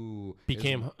 who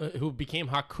became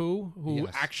Haku, who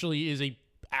actually is a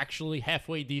actually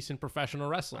halfway decent professional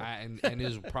wrestler. And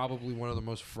is probably one of the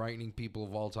most frightening people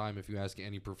of all time if you ask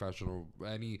any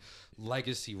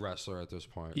legacy wrestler at this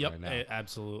point. Yep, right now.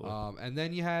 Absolutely. And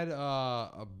then you had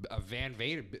a Van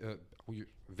Vader.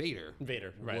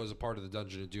 Vader right. was a part of the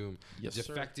Dungeon of Doom. Yes,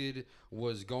 Defected,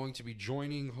 was going to be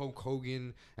joining Hulk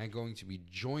Hogan and going to be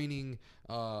joining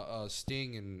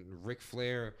Sting and Ric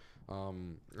Flair.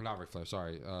 Not Ric Flair,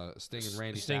 sorry. Sting and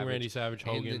Randy Savage. Randy Savage,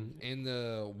 Hogan. In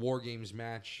the War Games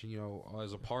match,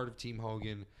 as a part of Team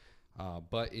Hogan.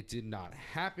 But it did not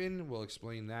happen. We'll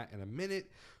explain that in a minute.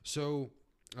 So,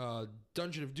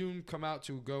 Dungeon of Doom come out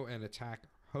to go and attack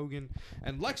Hogan,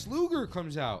 and Lex Luger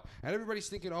comes out, and everybody's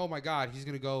thinking, oh my god, he's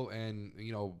gonna go, and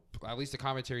at least the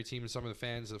commentary team and some of the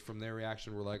fans from their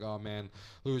reaction were like, oh man,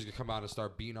 Luger's gonna come out and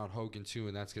start beating on Hogan too,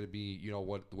 and that's gonna be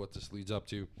what this leads up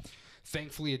to.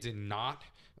 Thankfully it did not.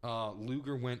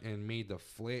 Luger went and made the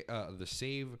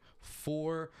save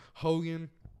for Hogan,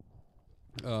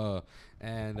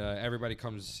 and everybody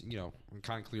comes,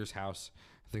 kind of clears house,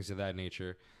 things of that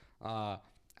nature,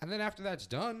 and then after that's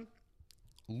done,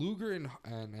 Luger and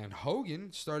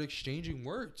Hogan start exchanging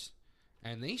words,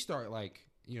 and they start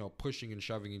pushing and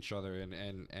shoving each other,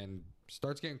 and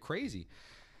starts getting crazy.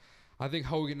 I think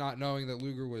Hogan, not knowing that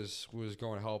Luger was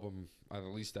going to help him, at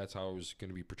least that's how it was going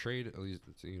to be portrayed, at least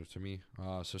to me.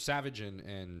 So Savage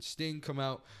and Sting come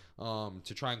out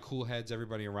to try and cool heads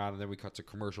everybody around, and then we cut to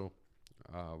commercial.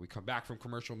 We come back from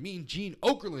commercial. Mean Gene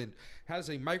Okerlund has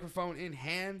a microphone in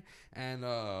hand, and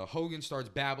Hogan starts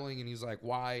babbling, and he's like,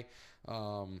 why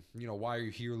are you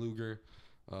here, Luger?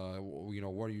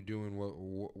 What are you doing?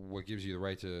 What gives you the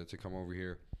right to come over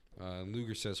here? And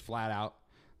Luger says flat out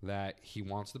that he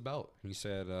wants the belt. He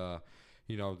said, the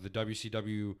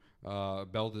WCW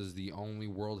belt is the only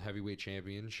world heavyweight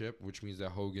championship, which means that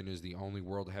Hogan is the only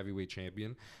world heavyweight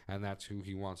champion, and that's who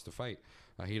he wants to fight.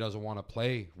 He doesn't want to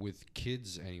play with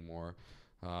kids anymore,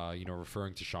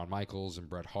 referring to Shawn Michaels and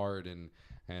Bret Hart and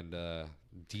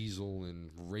Diesel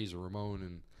and Razor Ramon,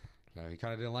 and he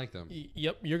kind of didn't like them.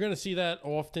 Yep, you're going to see that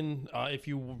often. If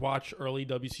you watch early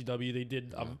WCW, they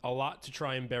did a lot to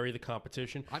try and bury the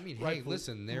competition. I mean, hey,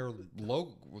 listen, their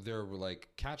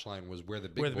catch line was where the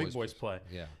big boys play.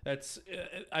 Yeah, that's.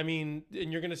 And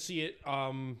you're going to see it.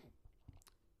 I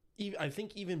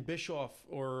think even Bischoff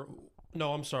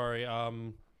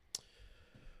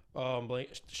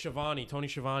Schiavone, Tony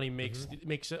Schiavone makes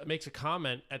a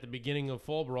comment at the beginning of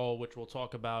Fall Brawl, which we'll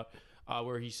talk about.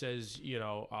 Where he says,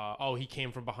 he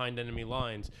came from behind enemy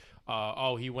lines.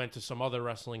 He went to some other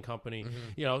wrestling company.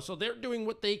 So they're doing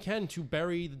what they can to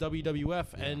bury the WWF.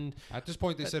 Yeah. And at this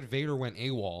point, they said Vader went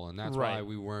AWOL, and that's why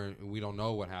we don't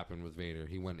know what happened with Vader.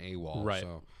 He went AWOL. Right.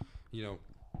 So,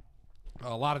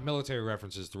 a lot of military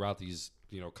references throughout these,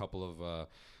 couple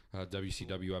of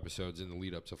WCW episodes in the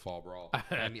lead up to Fall Brawl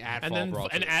and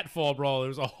at Fall Brawl, there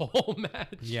was a whole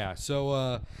match. Yeah.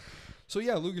 So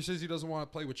yeah, Luger says he doesn't want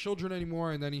to play with children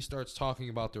anymore, and then he starts talking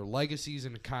about their legacies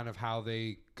and kind of how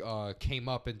they came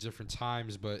up in different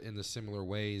times, but in the similar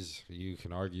ways. You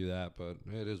can argue that, but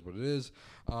it is what it is.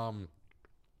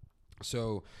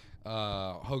 So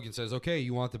Hogan says, "Okay,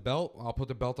 you want the belt? I'll put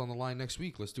the belt on the line next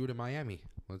week. Let's do it in Miami.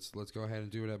 Let's go ahead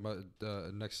and do it at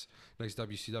next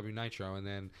WCW Nitro." And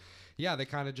then, yeah, they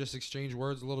kind of just exchange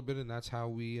words a little bit, and that's how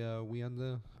we end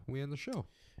the show.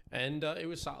 And it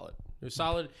was solid. It was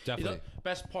solid. Definitely.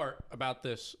 Best part about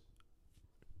this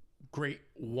great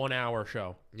 1 hour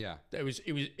show. Yeah. It was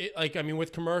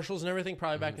with commercials and everything,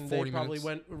 probably back in the day, probably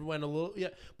went a little,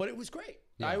 but it was great.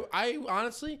 Yeah. I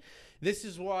honestly, this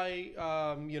is why,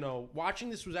 watching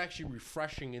this was actually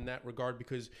refreshing in that regard,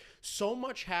 because so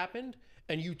much happened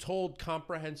and you told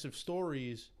comprehensive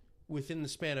stories within the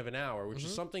span of an hour, which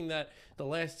is something that the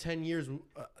last 10 years,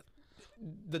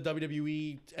 the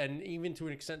WWE and even to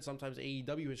an extent sometimes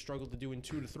AEW has struggled to do in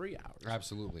 2 to 3 hours.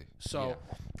 Absolutely. So,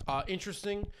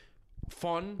 interesting,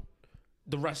 fun.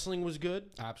 The wrestling was good.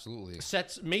 Absolutely.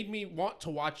 Sets made me want to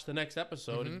watch the next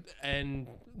episode, and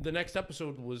the next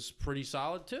episode was pretty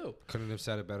solid too. Couldn't have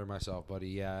said it better myself, buddy.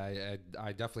 Yeah,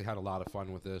 I definitely had a lot of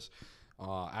fun with this.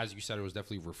 As you said, it was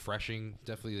definitely refreshing,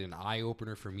 definitely an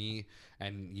eye-opener for me.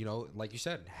 And, like you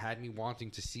said, had me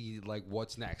wanting to see,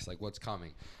 what's next, what's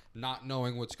coming. Not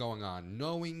knowing what's going on.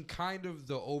 Knowing kind of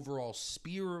the overall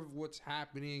spear of what's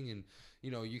happening. And,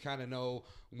 you kind of know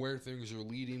where things are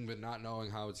leading, but not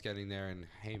knowing how it's getting there. And,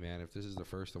 hey, man, if this is the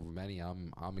first of many,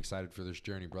 I'm excited for this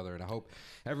journey, brother. And I hope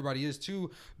everybody is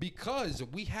too, because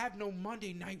we have no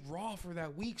Monday Night Raw for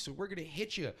that week. So we're going to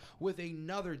hit you with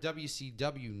another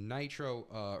WCW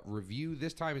Nitro review.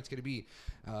 This time it's going to be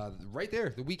right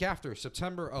there, the week after,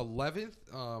 September 11th,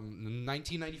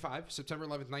 1995. September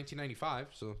 11th, 1995.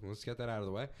 So let's get that out of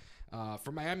the way.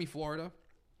 From Miami, Florida.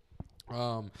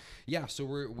 Yeah,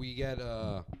 so we get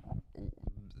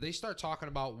they start talking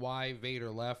about why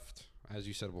Vader left, as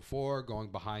you said before, going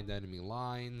behind enemy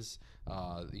lines,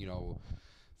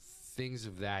 things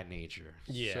of that nature.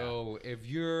 Yeah. So if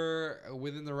you're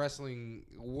within the wrestling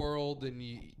world and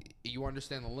you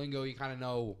understand the lingo, you kind of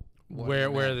know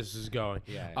where this is going.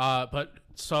 Yeah. But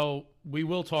so we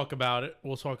will talk about it.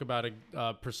 We'll talk about it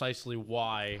precisely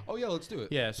why. Oh yeah, let's do it.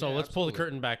 Yeah. So let's pull the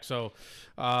curtain back. So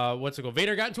what's it called?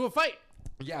 Vader got into a fight.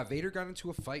 Yeah, Vader got into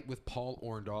a fight with Paul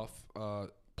Orndorff.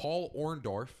 Paul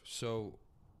Orndorff, so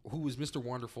who was Mr.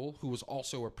 Wonderful, who was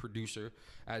also a producer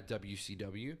at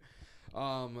WCW.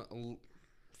 From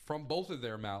both of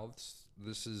their mouths,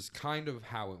 this is kind of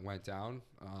how it went down.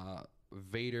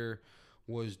 Vader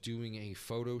was doing a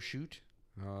photo shoot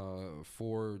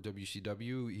for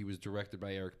WCW. He was directed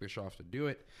by Eric Bischoff to do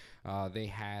it. They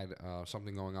had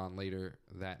something going on later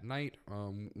that night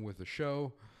with the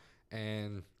show,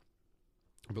 and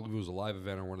I believe it was a live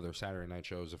event on one of their Saturday night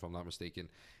shows, if I'm not mistaken.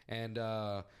 And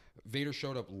Vader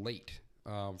showed up late.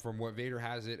 From what Vader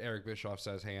has it, Eric Bischoff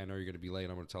says, "Hey, I know you're going to be late.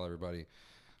 I'm going to tell everybody."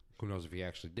 Who knows if he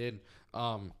actually did.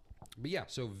 But yeah,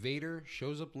 so Vader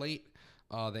shows up late.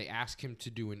 They ask him to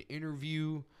do an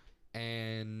interview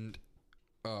and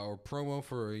or promo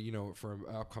for an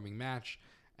upcoming match.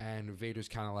 And Vader's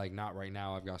kind of like, "Not right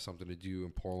now. I've got something to do."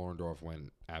 And Paul Orndorff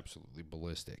went absolutely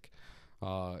ballistic.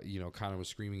 Kind of was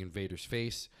screaming in Vader's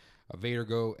face. Vader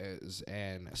goes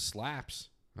and slaps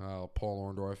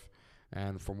Paul Orndorff.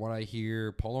 And from what I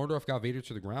hear, Paul Orndorff got Vader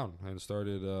to the ground and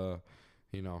started,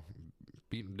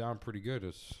 beating him down pretty good.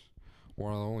 It's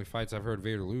one of the only fights I've heard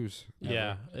Vader lose. Ever.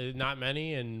 Yeah, not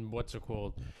many. And what's it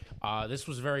called? This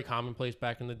was very commonplace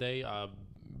back in the day.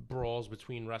 Brawls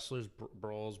between wrestlers,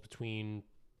 brawls between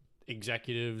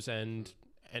executives and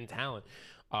talent.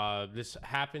 This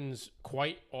happens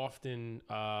quite often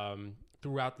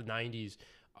throughout the 90s,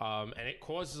 and it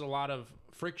causes a lot of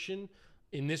friction.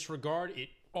 In this regard, it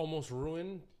almost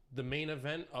ruined the main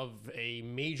event of a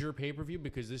major pay-per-view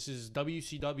because this is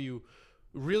WCW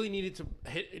really needed to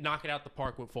knock it out the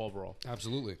park with Fall Brawl.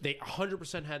 Absolutely. They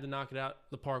 100% had to knock it out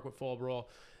the park with Fall Brawl.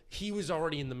 He was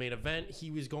already in the main event. He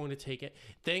was going to take it.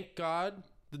 Thank God,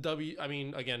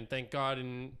 thank God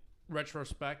in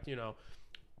retrospect,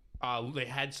 they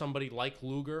had somebody like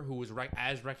Luger who was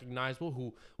as recognizable,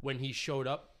 who, when he showed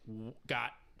up,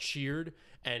 got cheered,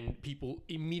 and people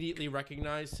immediately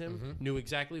recognized him, knew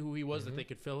exactly who he was, that they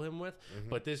could fill him with.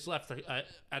 But this left, at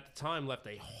the time, left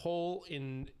a hole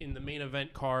in the main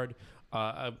event card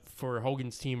for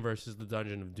Hogan's team versus the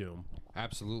Dungeon of Doom.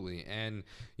 Absolutely. And,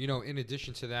 in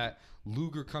addition to that,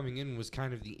 Luger coming in was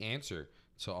kind of the answer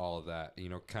to all of that,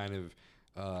 kind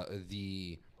of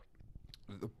the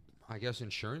I guess,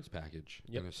 insurance package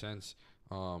in a sense.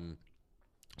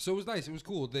 So it was nice. It was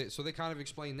cool. So they kind of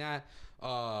explained that.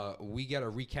 We get a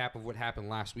recap of what happened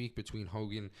last week between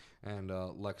Hogan and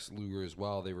Lex Luger as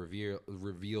well. They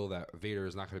reveal that Vader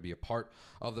is not going to be a part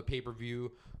of the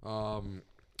pay-per-view,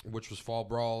 which was Fall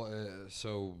Brawl.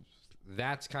 So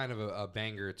that's kind of a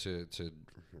banger to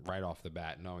right off the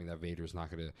bat, knowing that Vader is not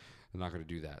going to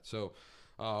do that. So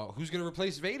who's going to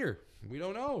replace Vader? We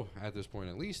don't know at this point,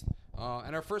 at least.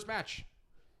 And our first match,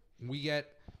 we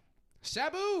get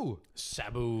Sabu,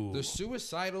 the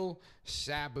suicidal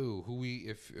Sabu, who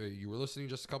if you were listening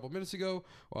just a couple minutes ago,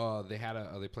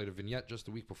 they played a vignette just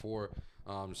the week before.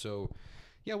 So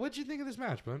yeah, what'd you think of this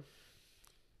match, man?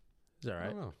 It's all right. I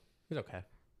don't know. It's okay.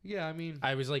 Yeah, I mean,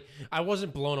 I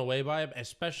wasn't blown away by it,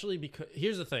 especially because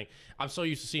here's the thing: I'm so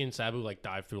used to seeing Sabu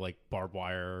dive through barbed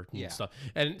wire and stuff,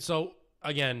 and so.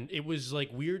 Again, it was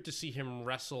weird to see him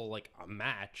wrestle a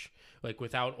match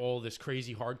without all this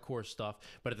crazy hardcore stuff.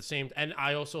 But at the same, and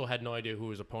I also had no idea who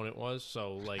his opponent was.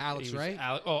 So Alex Wright.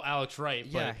 Alex Wright.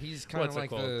 Yeah, he's kind of like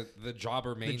the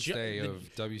jobber mainstay of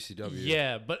WCW.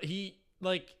 Yeah, but he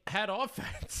had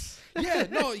offense. Yeah,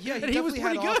 no, yeah, he he was definitely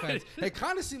pretty had good. offense. It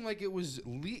kind of seemed like it was.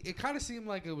 It kind of seemed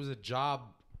like it was a job.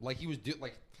 He was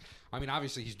I mean,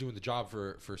 obviously he's doing the job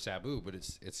for Sabu, but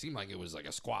it seemed like it was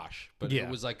a squash. But it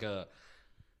was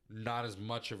not as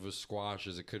much of a squash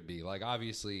as it could be.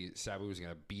 Obviously, Sabu was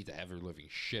going to beat the ever-living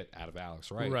shit out of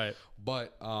Alex, right? Right.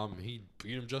 But he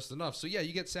beat him just enough. So, yeah,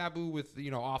 you get Sabu with,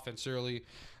 offense early.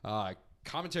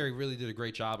 Commentary really did a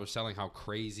great job of selling how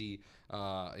crazy,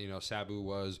 Sabu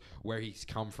was, where he's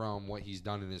come from, what he's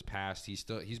done in his past. He's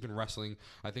been wrestling,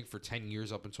 I think, for 10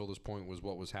 years up until this point was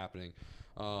what was happening.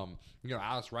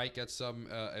 Alex Wright gets some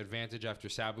advantage after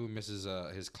Sabu misses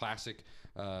his classic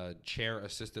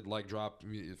chair-assisted leg drop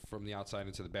from the outside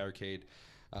into the barricade.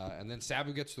 And then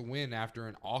Sabu gets the win after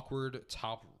an awkward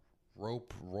top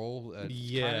rope roll. Kind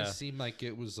Yeah. of seemed like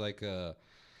it was like a.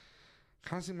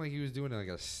 Kind of seemed like he was doing like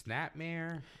a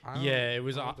snapmare. Yeah, it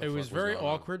was I don't know what the it was fuck very going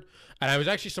on. awkward, and I was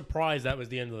actually surprised that was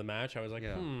the end of the match. I was like,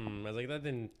 Yeah. I was like,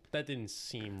 that didn't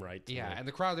seem right to Yeah, me. and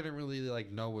the crowd didn't really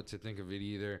like know what to think of it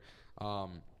either.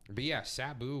 But yeah,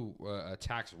 Sabu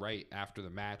attacks right after the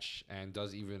match and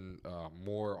does even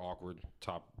more awkward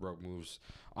top rope moves.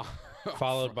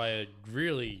 Followed by a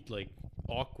really like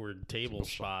awkward table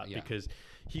spot yeah. because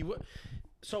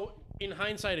so in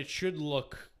hindsight it should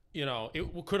look,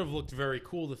 it could have looked very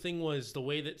cool. The thing was the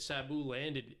way that Sabu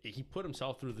landed, he put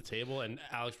himself through the table and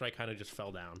Alex Wright kind of just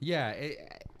fell down. Yeah,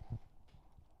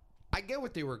 I get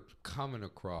what they were coming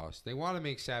across. They want to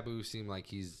make Sabu seem like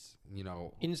he's,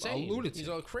 Insane. a lunatic.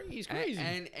 He's crazy.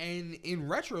 And in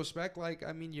retrospect, like,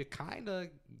 I mean, you kind of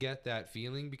get that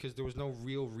feeling because there was no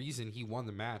real reason he won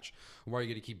the match. Why are you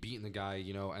going to keep beating the guy,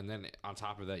 and then on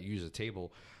top of that, use a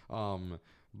table.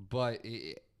 But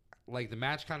like the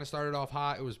match kind of started off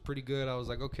hot. It was pretty good. I was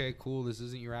like, okay, cool. This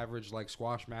isn't your average like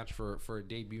squash match for a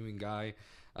debuting guy.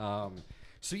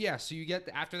 So you get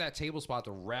after that table spot,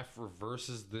 the ref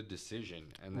reverses the decision,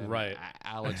 and then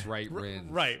Alex Wright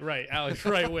wins. Right. Alex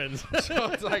Wright wins.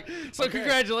 So it's like, so okay,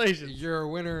 congratulations. Your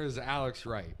winner is Alex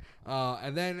Wright.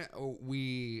 And then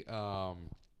we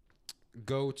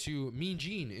go to Mean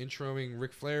Gene introing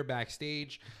Ric Flair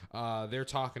backstage. They're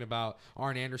talking about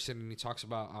Arn Anderson, and he talks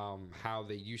about how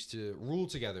they used to rule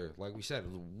together. Like we said,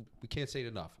 we can't say it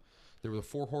enough. They were the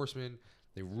Four Horsemen.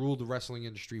 They ruled the wrestling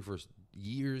industry for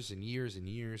years and years and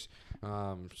years.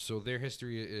 So their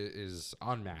history is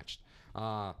unmatched.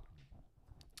 And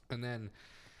then,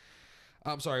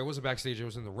 I'm sorry, it wasn't backstage. It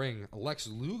was in the ring. Lex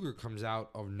Luger comes out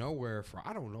of nowhere for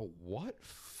I don't know what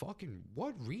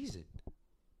reason.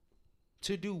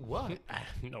 To do what? I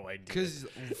have no idea. Because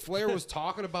Flair was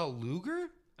talking about Luger?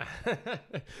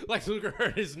 Lex Luger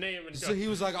heard his name and So he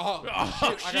was like, oh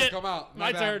shit, I gotta come out.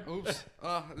 My bad. turn. Oops.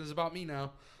 This is about me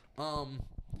now.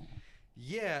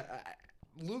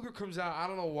 Luger comes out. I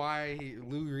don't know why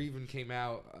Luger even came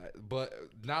out. But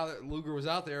now that Luger was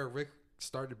out there, Rick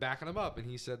started backing him up. And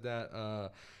he said that,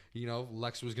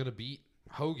 Lex was going to beat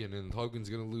Hogan and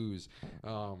Hogan's going to lose.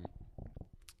 I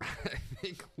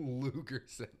think Luger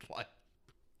said like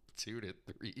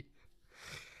 2-3.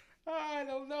 I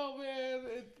don't know, man.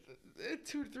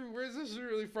 2-3 words. This is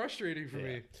really frustrating for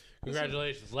me.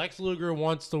 Congratulations. Lex Luger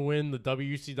wants to win the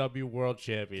WCW World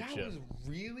Championship. That was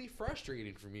really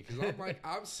frustrating for me because I'm like,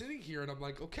 I'm sitting here and I'm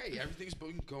like, okay, everything's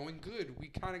been going good. We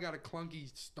kind of got a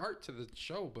clunky start to the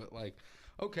show, but like,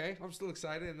 okay, I'm still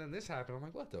excited. And then this happened. I'm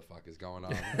like, what the fuck is going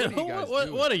on? What are you guys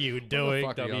doing? What are you doing,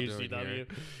 What the fuck are y'all doing WCW?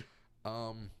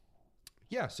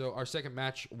 here? So our second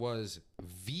match was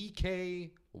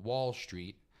VK Wall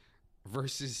Street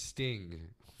versus Sting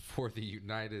for the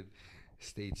United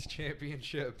States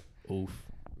Championship. Oof.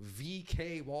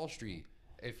 VK Wall Street.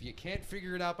 If you can't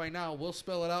figure it out by now, we'll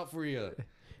spell it out for you.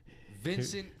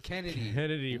 Vincent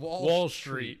Kennedy Wall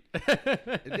Street.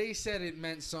 They said it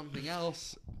meant something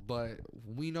else, but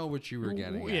we know what you were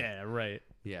getting at. Yeah, right.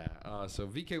 Yeah. So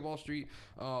VK Wall Street.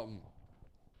 I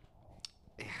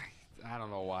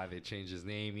don't know why they changed his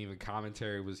name. Even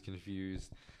commentary was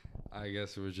confused. I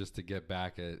guess it was just to get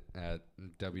back at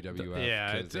WWF.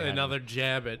 Yeah, it's another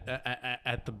jab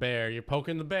at the bear. You're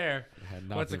poking the bear.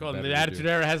 What's it called? The Attitude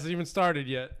Era hasn't even started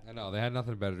yet. I know. They had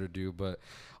nothing better to do. But,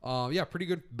 pretty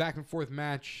good back and forth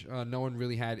match. No one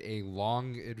really had a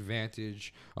long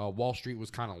advantage. Wall Street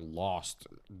was kind of lost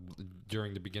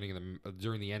during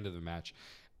the end of the match.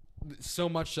 So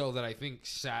much so that I think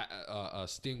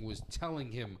Sting was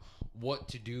telling him what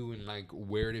to do and like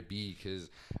where to be because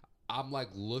I'm like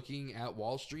looking at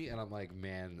Wall Street and I'm like,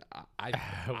 man,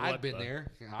 I've been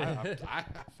there. I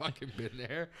fucking been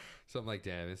there. So I'm like,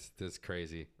 damn, it's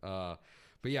crazy. But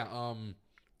yeah,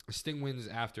 Sting wins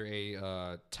after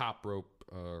a top rope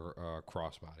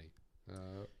crossbody.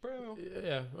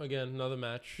 Yeah, again, another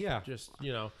match. Yeah. Just,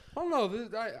 I don't know.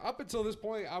 Up until this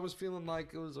point, I was feeling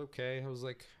like it was okay. I was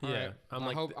like, all right.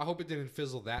 I hope it didn't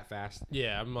fizzle that fast.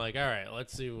 Yeah, I'm like, all right,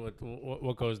 let's see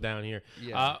what goes down here.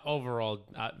 Yeah. Overall,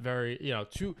 very, you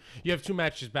have two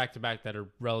matches back to back that are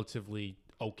relatively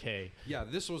okay. Yeah,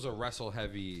 this was a wrestle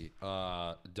heavy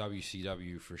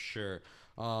WCW for sure.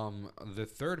 The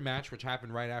third match, which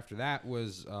happened right after that,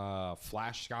 was Scott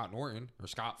Flash Norton.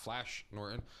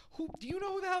 Who do you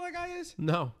know who the hell that guy is?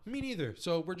 No, me neither.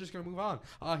 So we're just gonna move on.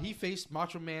 He faced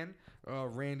Macho Man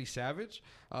Randy Savage.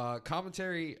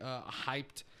 Commentary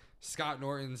hyped Scott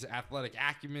Norton's athletic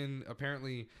acumen.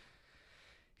 Apparently,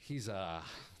 he's a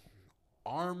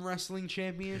arm wrestling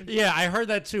champion. Yeah, I heard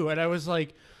that too, and I was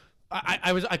like,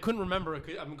 I couldn't remember.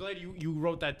 I'm glad you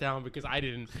wrote that down because I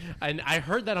didn't. And I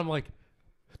heard that I'm like,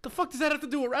 the fuck does that have to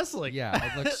do with wrestling? Yeah,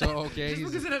 I'm like, so okay.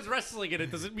 Just because it has wrestling in it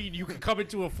doesn't mean you can come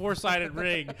into a 4-sided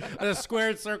ring, a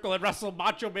squared circle, and wrestle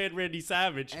Macho Man Randy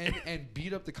Savage and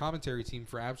beat up the commentary team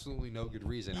for absolutely no good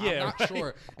reason. Yeah, I'm not right.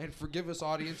 sure. And forgive us,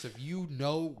 audience, if you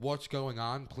know what's going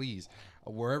on, please,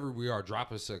 wherever we are,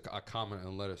 drop us a comment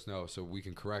and let us know so we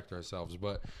can correct ourselves.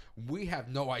 But we have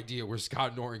no idea where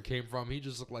Scott Norton came from. He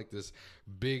just looked like this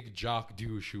big jock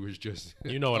douche who was just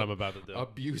You know what I'm about to do.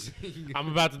 abusing.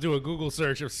 I'm about to do a Google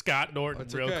search of Scott Norton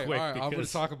It's real okay. quick. All right, I'm going to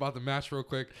because talk about the match real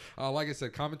quick. Like I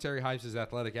said, commentary hypes his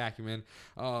athletic acumen.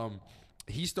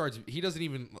 He doesn't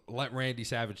even let Randy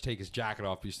Savage take his jacket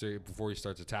off before he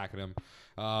starts attacking him.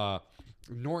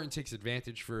 Norton takes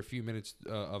advantage for a few minutes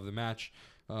of the match.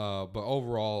 But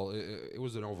overall, it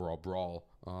was an overall brawl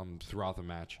throughout the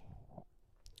match.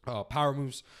 Power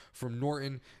moves from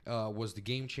Norton was the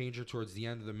game changer towards the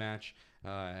end of the match,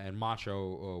 and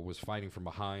Macho was fighting from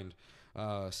behind.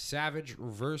 Savage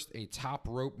reversed a top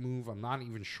rope move. I'm not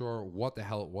even sure what the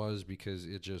hell it was because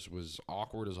it just was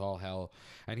awkward as all hell.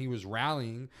 And he was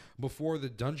rallying before the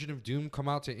Dungeon of Doom come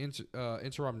out to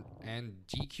interrupt and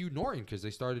DQ Norton because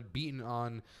they started beating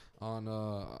on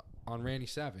Randy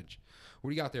Savage. What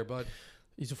do you got there, bud?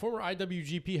 he's a former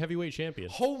IWGP Heavyweight Champion.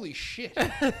 Holy shit.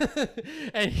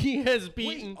 And he has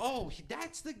beaten... Wait,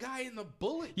 that's the guy in the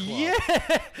Bullet Club. Yeah!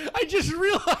 I just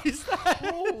realized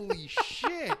that. Holy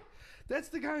shit. That's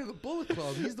the guy in the Bullet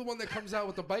Club. He's the one that comes out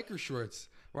with the biker shorts,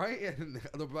 right? And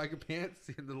the biker pants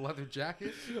and the leather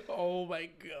jacket. Oh, my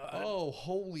God. Oh,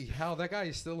 holy hell. That guy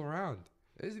is still around.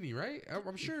 Isn't he, right?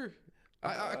 I'm sure.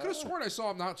 I could have sworn I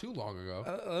saw him not too long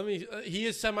ago. He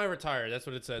is semi-retired. That's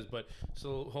what it says. But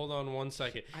so hold on one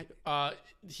second.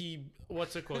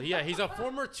 What's it called? Yeah, he's a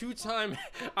former two-time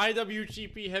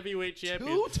IWGP Heavyweight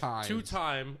Champion.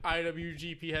 Two-time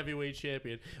IWGP Heavyweight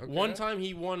Champion. Okay. One time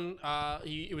he won.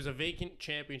 It was a vacant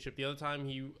championship. The other time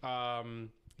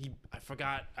I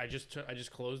forgot. I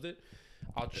just closed it.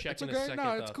 I'll check it's in okay. a second.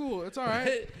 No, it's cool. It's all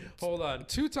right. Hold on.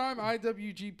 Two-time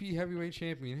IWGP Heavyweight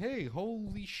Champion. Hey,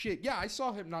 holy shit! Yeah, I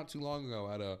saw him not too long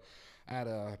ago at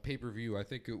a pay-per-view. I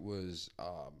think it was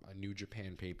a New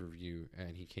Japan pay-per-view,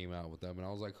 and he came out with them, and I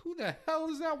was like, "Who the hell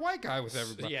is that white guy with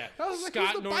everybody?" Yeah, I was like,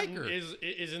 Scott "Who's the Norton biker?"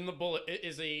 is in the Bullet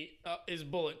is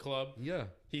Bullet Club. Yeah,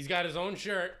 he's got his own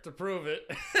shirt to prove it.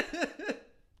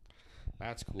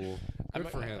 That's cool. Good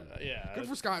for him. Yeah. Good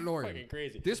for Scott Norton. Fucking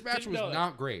crazy. This match was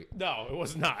not great. No, it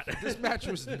was not. This match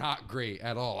was not great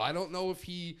at all. I don't know if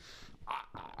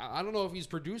I don't know if he's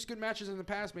produced good matches in the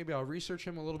past. Maybe I'll research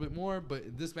him a little bit more.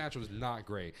 But this match was not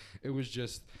great. It was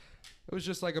just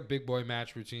like a big boy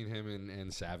match between him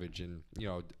and Savage. And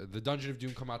the Dungeon of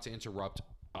Doom come out to interrupt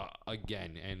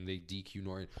again, and they DQ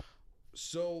Norton.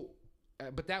 So,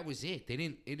 but that was it.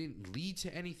 It didn't lead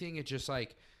to anything. It just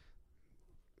like.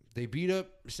 They beat up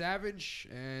Savage,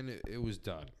 and it was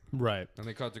done. Right. And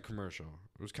they cut the commercial.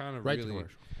 It was kind of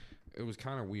it was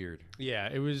kind of weird. Yeah,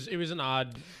 it was an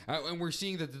odd. And we're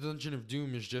seeing that the Dungeon of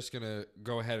Doom is just going to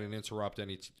go ahead and interrupt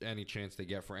any chance they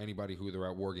get for anybody who they're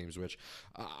at War Games, which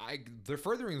they're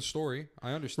furthering the story.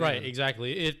 I understand. Right,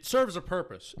 exactly. It serves a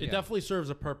purpose. It definitely serves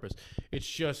a purpose. It's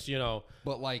just,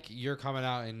 But, like, you're coming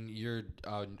out and you're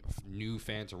a new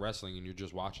fan to wrestling and you're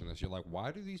just watching this. You're like,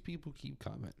 why do these people keep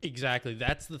coming? Exactly.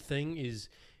 That's the thing is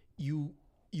you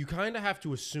kind of have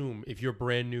to assume if you're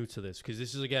brand new to this, because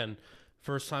this is, again,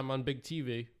 first time on big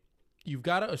TV, you've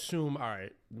got to assume, all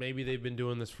right, maybe they've been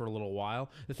doing this for a little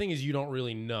while. The thing is, you don't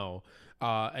really know.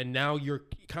 And now you're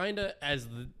kind of, as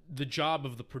the job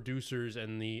of the producers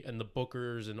and the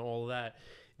bookers and all of that,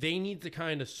 they need to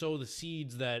kind of sow the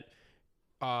seeds that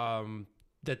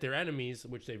they're enemies,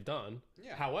 which they've done.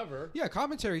 Yeah. However... Yeah,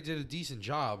 commentary did a decent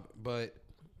job, but...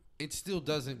 It still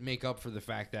doesn't make up for the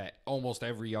fact that almost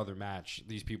every other match,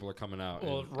 these people are coming out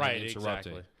and interrupting.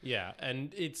 Exactly. Yeah,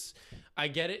 and I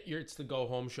get it. It's the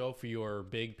go-home show for your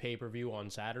big pay-per-view on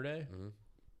Saturday. Mm-hmm.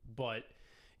 But,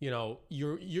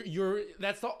 you're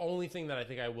that's the only thing that I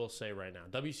think I will say right now.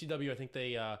 WCW, I think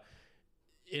they,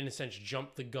 in a sense,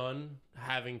 jumped the gun,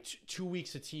 having 2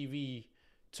 weeks of TV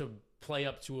to play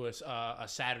up to a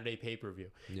Saturday pay-per-view.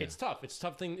 Yeah. It's tough. It's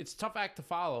a tough act to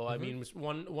follow. Mm-hmm. I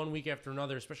mean, one week after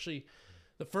another, especially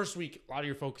the first week, a lot of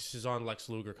your focus is on Lex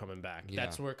Luger coming back. Yeah.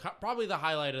 That's where probably the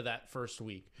highlight of that first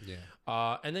week.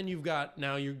 Yeah. And then you've got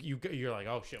now you're like,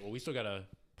 oh shit, well we still got to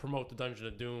promote the Dungeon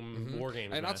of Doom War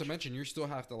Games. And match. not to mention, you still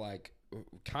have to like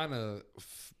kind of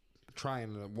try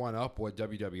and one up what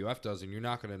WWF does, and you're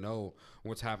not going to know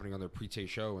what's happening on their pre-tape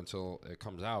show until it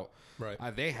comes out. Right.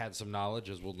 They had some knowledge,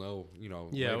 as we'll know,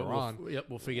 Yeah, later on.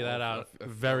 We'll figure that out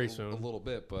very soon. A little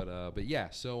bit, but yeah.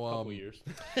 So couple years.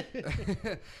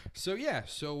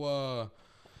 so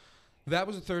that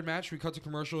was the third match. We cut to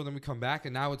commercial, and then we come back,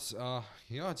 and now it's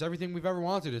it's everything we've ever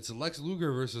wanted. It's Lex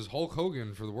Luger versus Hulk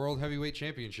Hogan for the World Heavyweight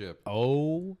Championship.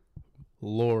 Oh,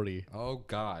 lordy. Oh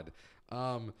God.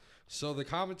 So the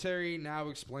commentary now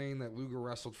explained that Luger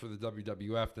wrestled for the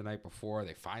WWF the night before.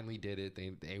 They finally did it.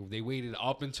 They waited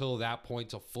up until that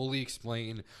point to fully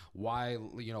explain why,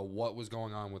 what was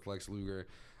going on with Lex Luger.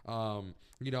 And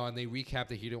they recapped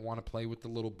that he didn't want to play with the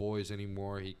little boys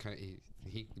anymore.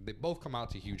 They both come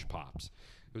out to huge pops.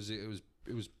 It was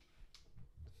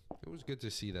good to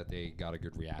see that they got a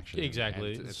good reaction.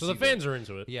 Exactly. And so the fans are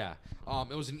into it. Yeah.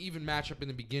 It was an even matchup in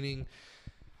the beginning.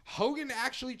 Hogan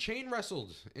actually chain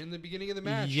wrestled in the beginning of the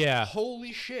match. Yeah.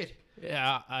 Holy shit.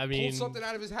 Yeah, I mean... Pulled something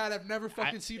out of his hat I've never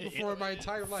fucking seen before in my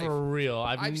entire life. For real.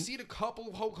 I've seen a couple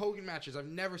of Hulk Hogan matches. I've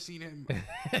never seen him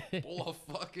pull a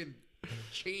fucking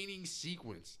chaining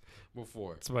sequence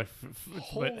before. It's my...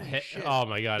 Holy shit. Oh,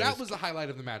 my God. That was the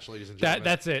highlight of the match, ladies and gentlemen.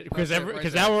 That's it. Because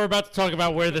now we're about to talk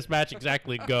about where this match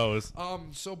exactly goes.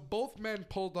 So both men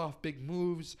pulled off big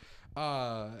moves.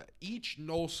 Each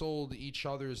no-sold each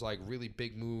other's like really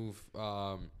big move.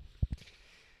 And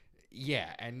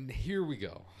here we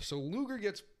go. So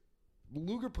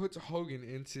Luger puts Hogan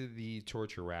into the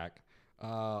torture rack.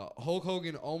 Hulk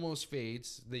Hogan almost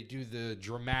fades. They do the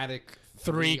dramatic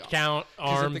three count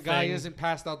arm if the guy thing. isn't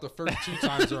passed out the first two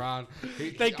times around.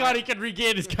 Thank God he can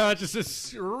regain his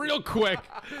consciousness real quick.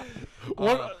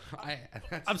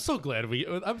 I'm so glad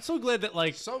that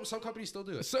like some companies still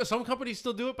do it. Some companies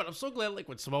still do it, but I'm so glad like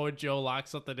when Samoa Joe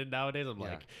locks something in nowadays, I'm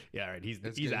like, yeah, all right, he's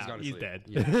out, he's dead.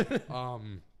 Yeah.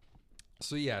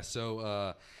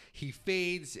 So he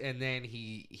fades, and then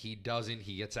he doesn't.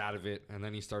 He gets out of it, and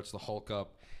then he starts to Hulk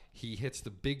up. He hits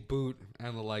the big boot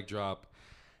and the leg drop,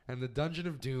 and the Dungeon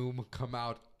of Doom come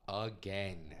out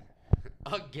again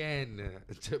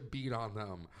to beat on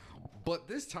them. But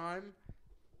this time,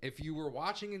 if you were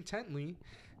watching intently,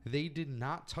 they did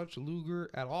not touch Luger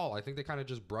at all. I think they kind of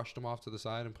just brushed him off to the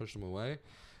side and pushed him away.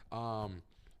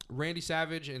 Randy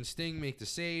Savage and Sting make the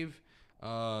save.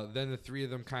 Then the three of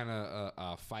them kind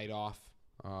of fight off,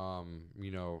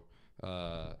 the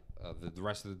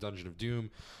rest of the Dungeon of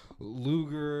Doom.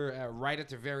 Luger, right at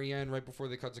the very end, right before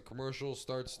they cut to commercial,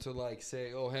 starts to like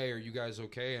say, "Oh, hey, are you guys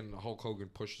okay?" And Hulk Hogan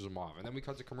pushes him off. And then we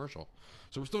cut to commercial.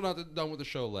 So we're still not done with the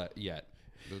show yet.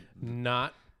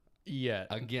 Not yet.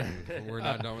 Again, we're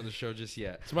not done with the show just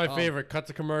yet. It's my favorite. Cut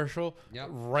to commercial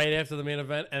right after the main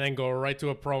event, and then go right to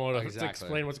a promo to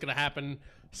explain what's going to happen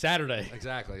Saturday.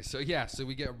 Exactly. So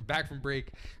we get back from break.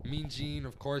 Mean Gene,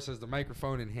 of course, has the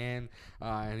microphone in hand,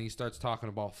 and he starts talking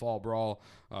about Fall Brawl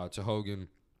to Hogan.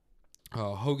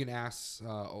 Hogan asks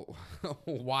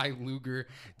why Luger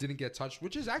didn't get touched,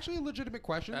 which is actually a legitimate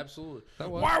question. Absolutely.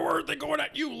 Why weren't they going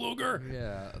at you, Luger?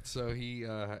 Yeah. So he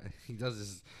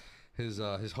does his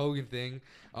Hogan thing,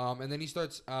 and then he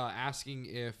starts asking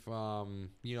if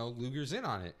Luger's in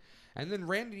on it. And then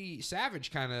Randy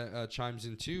Savage kind of chimes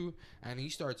in too, and he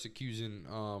starts accusing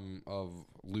of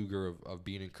Luger of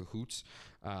being in cahoots.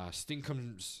 Sting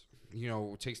comes,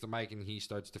 takes the mic, and he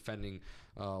starts defending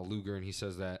Luger, and he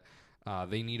says that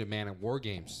they need a man at War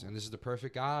Games, and this is the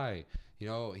perfect guy. He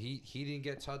didn't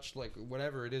get touched, like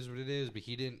whatever it is, what it is, but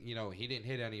he didn't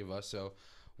hit any of us, so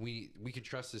we can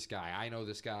trust this guy. I know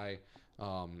this guy.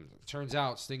 Turns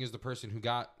out Sting is the person who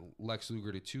got Lex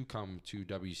Luger to come to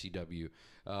WCW.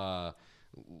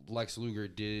 Lex Luger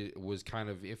was kind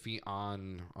of iffy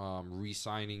on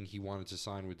re-signing. He wanted to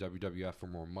sign with WWF for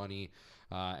more money,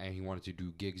 and he wanted to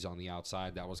do gigs on the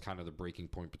outside. That was kind of the breaking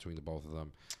point between the both of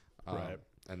them. Right.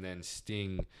 And then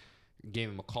Sting gave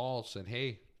him a call, said,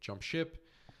 "Hey, jump ship."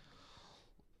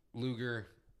 Luger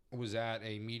was at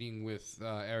a meeting with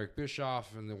Eric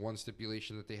Bischoff, and the one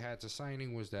stipulation that they had to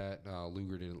signing was that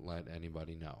Luger didn't let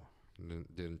anybody know.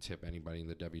 Didn't tip anybody in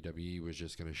the WWE, was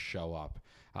just going to show up.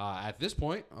 At this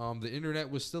point, the internet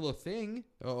was still a thing.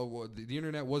 The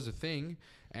internet was a thing,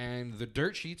 and the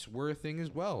dirt sheets were a thing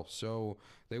as well. So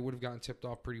they would have gotten tipped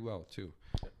off pretty well, too.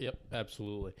 Yep,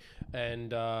 absolutely.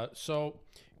 And so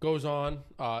goes on.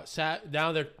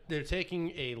 Now they're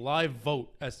taking a live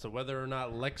vote as to whether or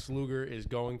not Lex Luger is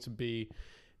going to be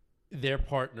their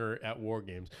partner at War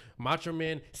Games. Macho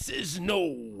Man says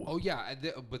no. Oh yeah,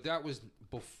 but that was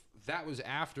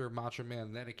after Macho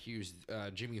Man then accused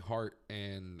Jimmy Hart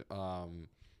and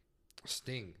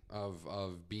Sting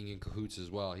of being in cahoots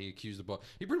as well. He accused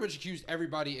he pretty much accused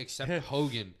everybody except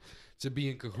Hogan to be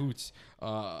in cahoots.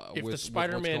 If with, the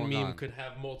Spider-Man with meme on. could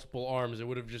have multiple arms, it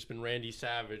would have just been Randy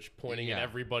Savage pointing at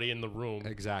everybody in the room.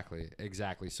 Exactly.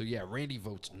 So yeah, Randy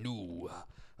votes no.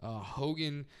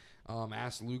 Hogan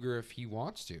asked Luger if he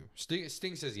wants to.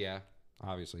 Sting says yeah,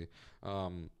 obviously.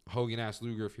 Hogan asked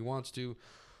Luger if he wants to.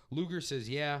 Luger says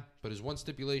yeah, but his one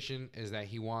stipulation is that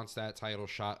he wants that title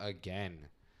shot again.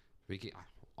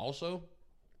 Also,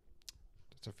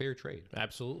 it's a fair trade.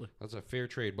 Absolutely. That's a fair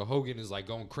trade. But Hogan is like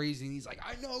going crazy. And he's like,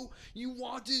 I know you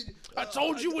wanted. I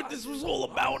told you what this was all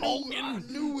about, Hogan. I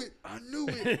knew it.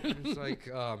 It's like,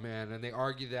 oh, man. And they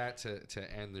argue that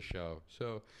to end the show.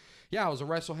 So, yeah, it was a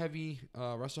wrestle heavy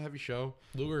show.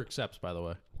 Luger accepts, by the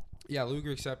way. Yeah,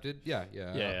 Luger accepted.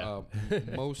 Yeah.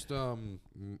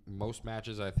 Most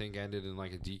matches, I think, ended in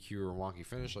like a DQ or a wonky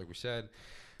finish, like we said.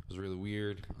 It was really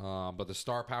weird. But the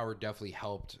star power definitely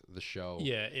helped the show.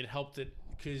 Yeah, it helped it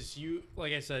because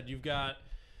like I said, you've got,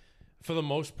 for the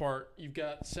most part, you've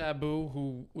got Sabu,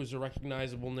 who was a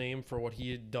recognizable name for what he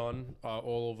had done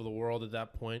all over the world at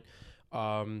that point.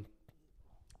 I'll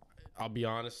be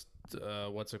honest.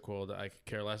 What's it called? I could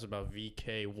care less about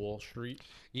VK Wall Street.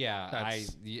 Yeah,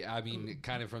 I mean,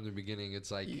 kind of from the beginning,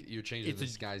 it's like you're changing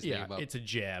this guy's name up. It's a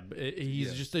jab.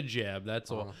 He's just a jab.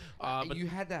 That's all. But you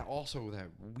had that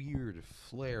weird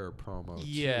Flair promo.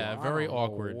 Yeah, too. very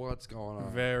awkward. What's going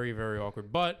on? Very, very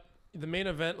awkward. But the main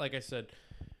event, like I said,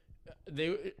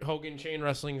 Hogan chain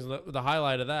wrestling is the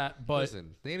highlight of that. But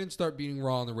listen, they didn't start beating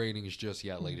Raw in the ratings just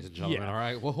yet, ladies and gentlemen. All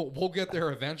right, we'll get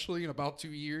there eventually in about 2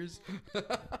 years.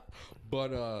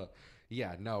 But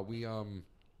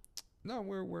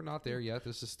we're not there yet.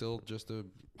 This is still just a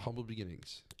humble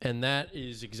beginnings. And that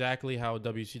is exactly how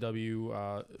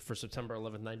WCW for September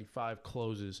 11th, 95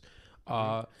 closes.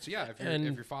 So yeah, if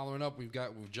you're following up, we've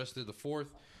just did the 4th.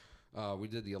 We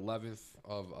did the 11th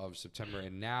of September,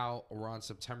 and now we're on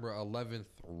September 11th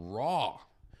Raw.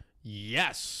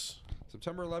 Yes.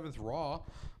 September 11th Raw.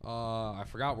 I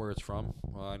forgot where it's from.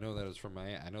 I know that it's from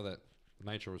Miami. I know that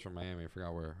Nitro was from Miami. I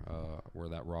forgot where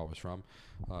that Raw was from.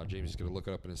 James is going to look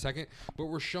it up in a second. But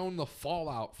we're shown the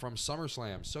fallout from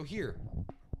SummerSlam. So here,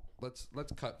 let's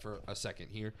cut for a second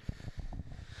here.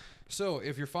 So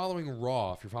if you're following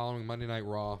Raw, if you're following Monday Night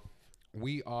Raw,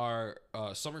 we are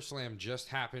SummerSlam just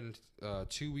happened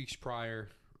 2 weeks prior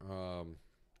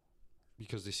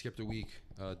because they skipped a week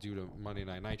due to Monday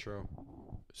Night Nitro.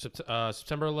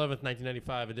 September 11th,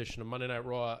 1995 edition of Monday Night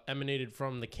Raw emanated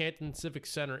from the Canton Civic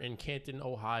Center in Canton,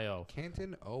 Ohio.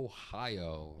 Canton,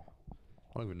 Ohio.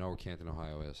 I don't even know where Canton,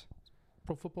 Ohio is.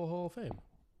 Pro Football Hall of Fame.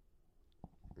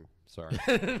 Sorry.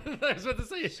 I was about to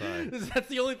say, sorry. That's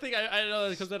the only thing I know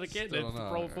that comes out of Canton. It's the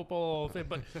Pro Football Hall of Fame.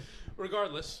 But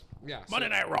regardless, Monday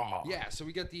Night Raw. Yeah, so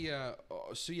we got the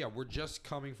we're just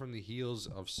coming from the heels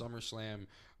of SummerSlam,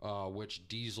 which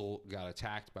Diesel got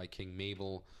attacked by King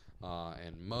Mabel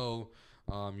and Mo.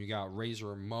 You got Razor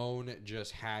Ramon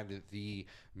just had the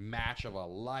match of a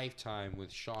lifetime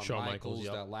with Shawn Michaels.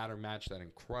 Yep. That ladder match, that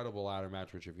incredible ladder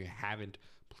match, which if you haven't,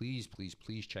 please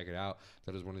check it out.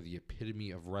 That is one of the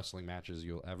epitome of wrestling matches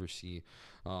you'll ever see.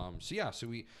 This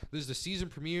is the season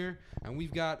premiere, and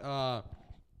we've got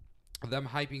them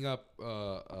hyping up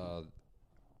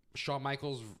Shawn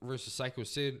Michaels versus Psycho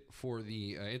Sid for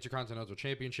the Intercontinental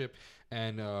Championship,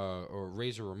 and or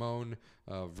Razor Ramon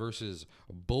versus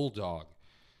Bulldog.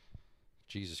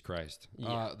 Jesus Christ.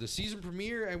 Yeah. The season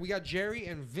premiere, and we got Jerry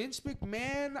and Vince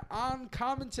McMahon on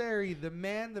commentary. The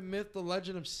man, the myth, the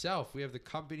legend himself. We have the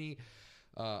company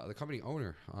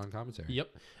owner on commentary.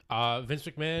 Yep. Vince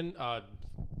McMahon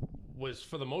was,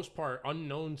 for the most part,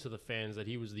 unknown to the fans that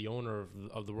he was the owner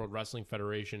of the World Wrestling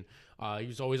Federation. He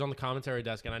was always on the commentary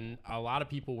desk, and a lot of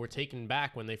people were taken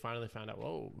back when they finally found out,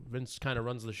 whoa, Vince kind of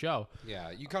runs the show.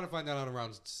 Yeah, you kind of find that out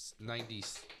around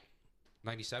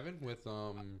 97 with...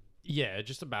 Yeah,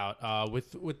 just about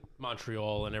with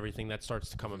Montreal and everything that starts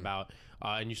to come about,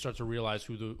 and you start to realize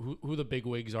who the big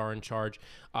wigs are in charge,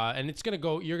 and it's gonna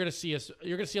go. You're gonna see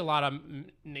a lot of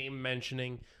name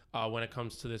mentioning when it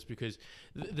comes to this, because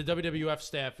the WWF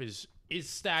staff is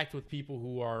stacked with people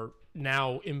who are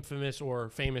now infamous or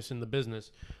famous in the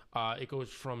business. It goes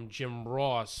from Jim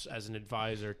Ross as an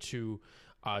advisor to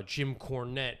Jim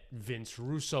Cornette, Vince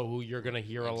Russo, who you're going to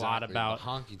hear a lot about. The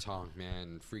honky tonk,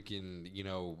 man. Freaking,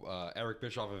 Eric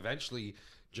Bischoff eventually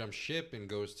jumps ship and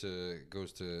goes to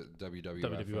WWF.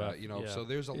 WWF, You know, yeah. so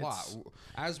there's a lot. It's-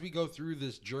 As we go through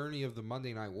this journey of the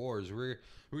Monday Night Wars, we're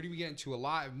going to be getting to a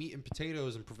lot of meat and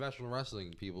potatoes in professional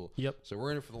wrestling, people. Yep. So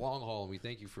we're in it for the long haul, and we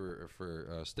thank you for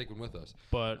sticking with us.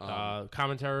 But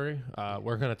commentary,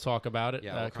 we're gonna talk about it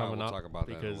Yeah, coming we'll up talk about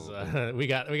that a because little we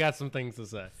got some things to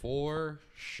say. For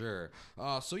sure.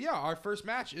 So yeah, our first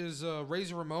match is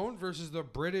Razor Ramon versus the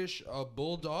British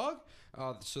Bulldog.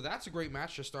 So that's a great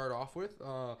match to start off with.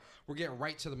 We're getting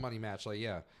right to the money match. Like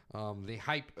they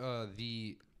hype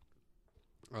the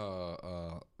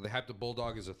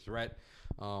Bulldog as a threat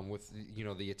with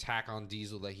the attack on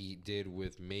Diesel that he did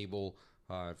with Mabel.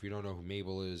 If you don't know who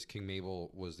Mabel is, King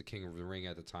Mabel was the king of the ring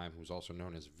at the time, who's also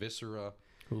known as Viscera.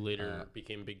 Who later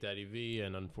became Big Daddy V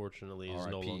and unfortunately is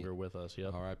no longer with us.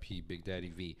 Yep. R.I.P. Big Daddy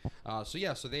V.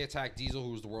 So they attacked Diesel,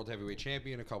 who was the World Heavyweight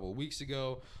Champion a couple of weeks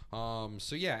ago. And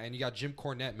you got Jim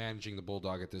Cornette managing the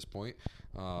Bulldog at this point.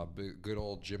 Good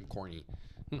old Jim Corny.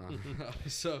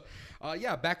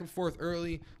 Back and forth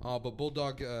early, but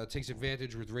Bulldog takes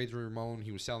advantage with Razor Ramon.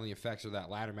 He was selling the effects of that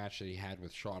ladder match that he had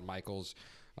with Shawn Michaels.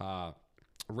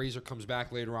 Razor comes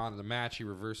back later on in the match. He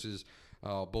reverses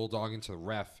Bulldog into the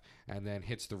ref and then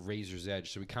hits the Razor's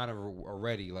Edge. So we kind of are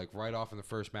ready, like right off in the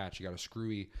first match. You got a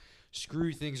screwy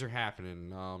things are happening.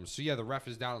 The ref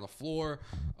is down on the floor.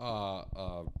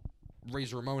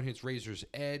 Razor Ramon hits Razor's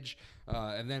Edge,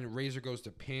 and then Razor goes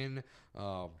to pin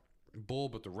Bull,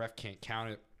 but the ref can't count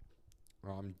it.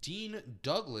 Dean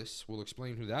Douglas, we'll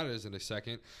explain who that is in a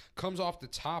second, comes off the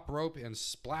top rope and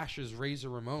splashes Razor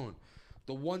Ramon.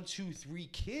 The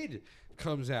 1-2-3 Kid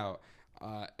comes out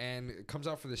and comes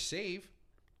out for the save.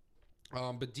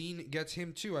 But Dean gets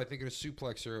him too, I think, in a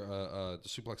suplex or the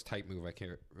suplex type move. I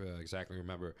can't exactly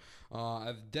remember.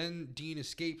 Then Dean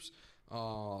escapes.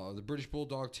 The British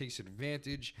Bulldog takes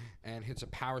advantage and hits a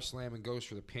power slam and goes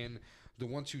for the pin. The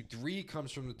 1-2-3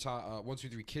 comes from the top.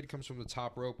 1-2-3 Kid comes from the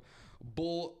top rope.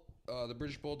 The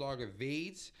British Bulldog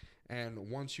evades, and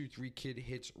 1-2-3 Kid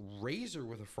hits Razor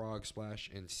with a frog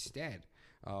splash instead.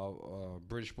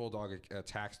 British Bulldog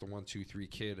attacks the 1-2-3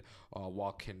 Kid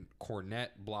while Cornette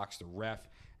blocks the ref,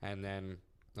 and then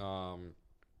the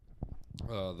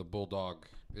Bulldog.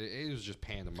 It was just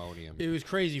pandemonium. It was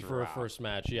crazy for a first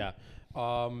match. Yeah.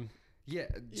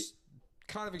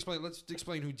 Kind of explain. Let's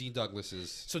explain who Dean Douglas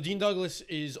is. So Dean Douglas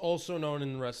is also known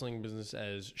in the wrestling business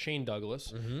as Shane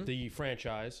Douglas, the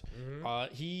franchise.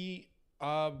 He's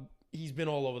been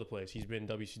all over the place. He's been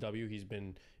WCW. He's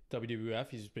been WWF.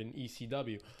 He's been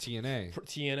ECW.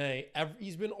 TNA.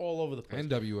 He's been all over the place.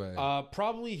 NWA.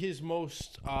 Probably his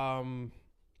most, I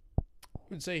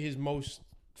would say his most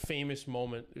famous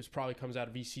moment is probably comes out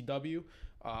of ECW.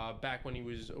 Back when he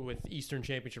was with Eastern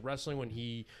Championship Wrestling, when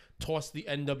he tossed the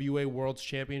NWA World's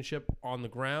Championship on the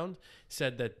ground,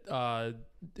 said that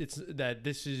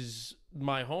this is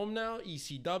my home now,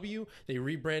 ECW. They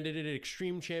rebranded it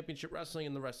Extreme Championship Wrestling,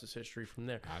 and the rest is history from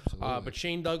there. Absolutely. But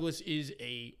Shane Douglas is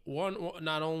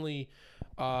not only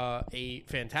a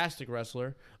fantastic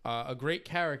wrestler, a great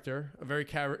character, a very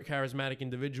charismatic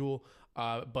individual,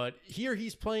 but here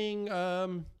he's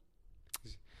playing.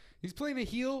 He's playing a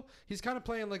heel. He's kind of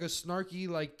playing like a snarky,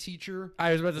 like teacher.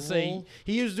 I was about to role. say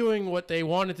he is doing what they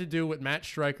wanted to do with Matt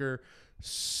Stryker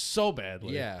so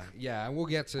badly. Yeah, and we'll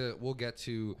get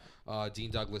to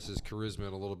Dean Douglas's charisma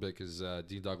in a little bit because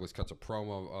Dean Douglas cuts a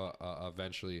promo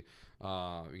eventually.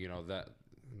 That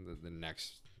the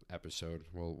next episode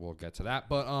we'll get to that.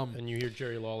 But and you hear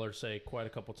Jerry Lawler say quite a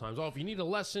couple times, "Oh, if you need a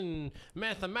lesson in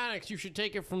mathematics, you should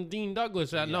take it from Dean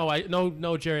Douglas."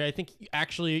 No, Jerry. I think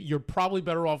actually you're probably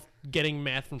better off getting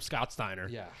math from Scott Steiner.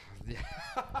 Yeah.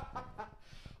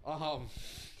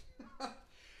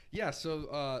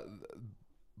 So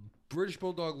British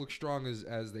Bulldog looks strong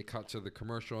as they cut to the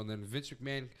commercial, and then Vince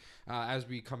McMahon, as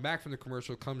we come back from the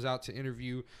commercial, comes out to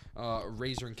interview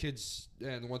Razor and Kids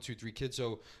and the 1-2-3 Kids.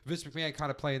 So Vince McMahon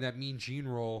kind of playing that Mean Gene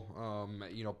role,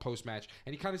 post match,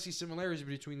 and you kind of see similarities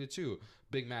between the two.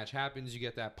 Big match happens, you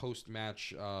get that post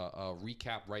match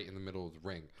recap right in the middle of the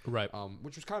ring, right?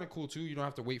 Which was kind of cool too. You don't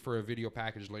have to wait for a video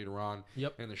package later on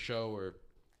in the show or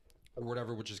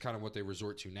whatever, which is kind of what they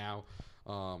resort to now.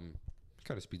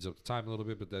 Kind of speeds up the time a little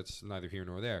bit, but that's neither here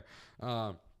nor there.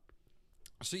 You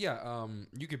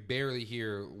could barely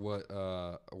hear what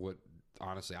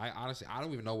honestly I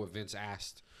don't even know what Vince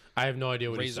asked. I have no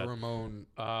idea what Razor he said. Ramon.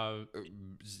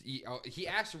 He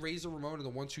asked Razor Ramon and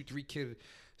the 1-2-3 Kid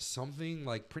something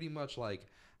like pretty much like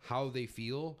how they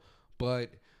feel, but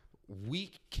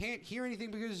we can't hear anything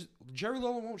because Jerry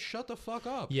Lawler won't shut the fuck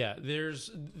up. Yeah,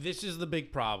 this is the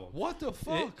big problem. What the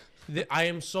fuck? I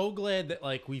am so glad that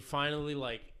we finally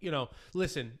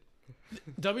listen.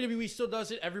 WWE still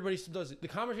does it. Everybody still does it. The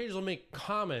commentators will make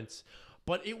comments,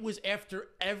 but it was after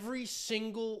every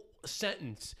single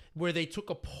sentence where they took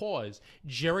a pause.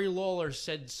 Jerry Lawler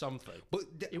said something.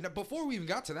 But before we even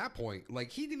got to that point, like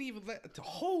he didn't even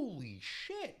holy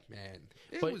shit, man.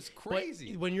 It was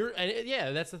crazy. When you're,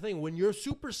 that's the thing. When you're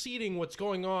superseding what's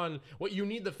going on, what you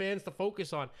need the fans to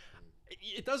focus on,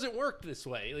 it doesn't work this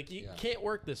way. Like you can't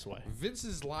work this way.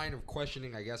 Vince's line of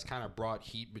questioning, I guess, kind of brought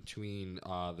heat between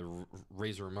the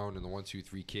Razor Ramon and the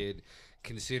 1-2-3 Kid,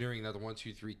 considering that the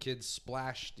 1-2-3 Kid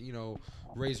splashed,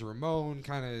 Razor Ramon,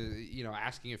 kind of,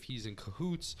 asking if he's in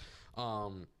cahoots.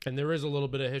 And there is a little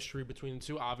bit of history between the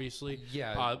two, obviously.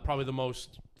 Yeah. Probably one of the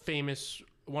most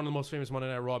famous Monday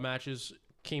Night Raw matches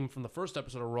came from the first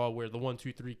episode of Raw where the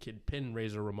 1-2-3 Kid pinned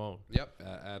Razor Ramon. Yep,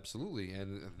 absolutely.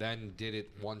 And then did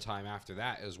it one time after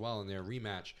that as well in their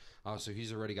rematch. So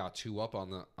he's already got 2 up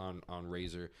on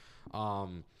Razor.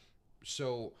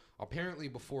 So apparently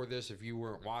before this, if you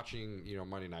weren't watching,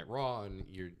 Monday Night Raw and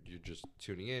you're just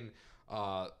tuning in,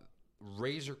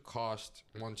 Razor cost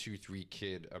 1-2-3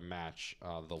 Kid a match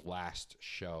the last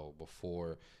show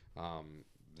before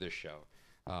this show.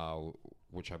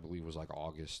 Which I believe was like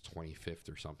August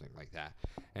 25th or something like that,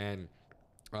 and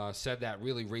said that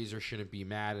really Razor shouldn't be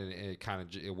mad, and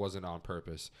it wasn't on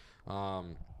purpose.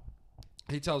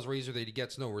 He tells Razor that he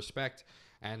gets no respect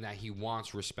and that he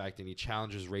wants respect, and he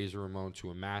challenges Razor Ramon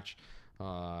to a match,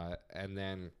 and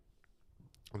then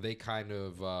they kind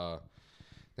of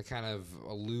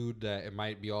allude that it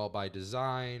might be all by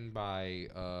design by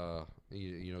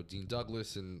Dean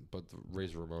Douglas, but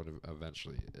Razor Ramon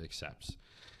eventually accepts.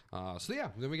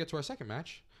 Then we get to our second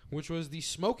match, which was the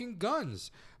Smoking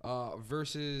Guns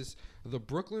versus the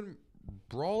Brooklyn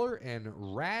Brawler and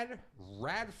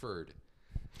Radford.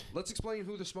 Let's explain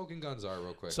who the Smoking Guns are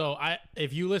real quick. So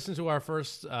if you listen to our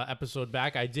first episode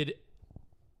back, I did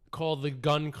call the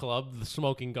Gun Club the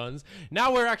Smoking Guns.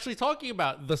 Now we're actually talking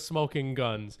about the Smoking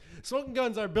Guns. Smoking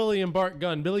Guns are Billy and Bart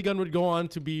Gunn. Billy Gunn would go on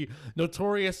to be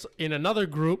notorious in another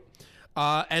group.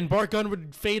 And Bart Gunn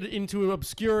would fade into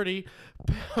obscurity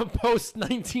post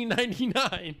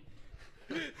 1999.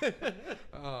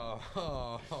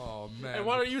 Oh, man. And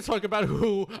why don't you talk about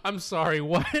who? I'm sorry,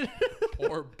 what?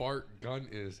 Poor Bart Gunn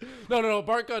is. No,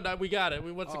 Bart Gunn. We got it.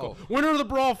 What's it called? Winner of the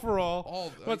Brawl for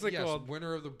All. What's it called?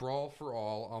 Winner of the Brawl for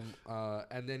All.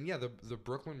 And then the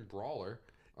Brooklyn Brawler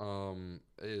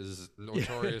is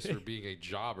notorious for being a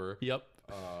jobber. Yep.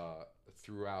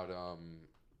 Throughout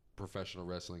professional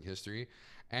wrestling history,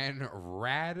 and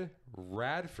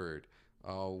Radford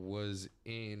was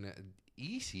in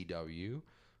ECW.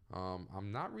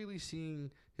 I'm not really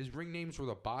seeing his ring names were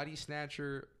the Body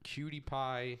Snatcher, Cutie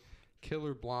Pie,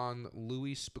 Killer Blonde,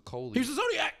 Louis Spicoli. He's the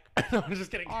Zodiac. No, I'm just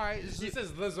kidding. All right, he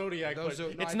says the Zodiac, but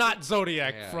it's I not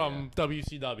Zodiac from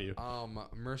WCW.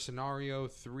 Mercenario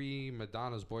 3,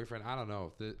 Madonna's boyfriend. I don't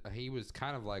know. He was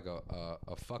kind of like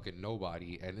a fucking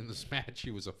nobody, and in this match he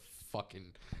was a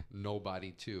fucking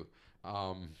nobody too.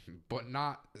 But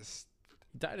not.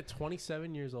 He died at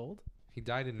 27 years old. He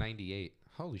died in 98.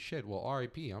 Holy shit. Well,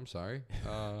 R.I.P. I'm sorry.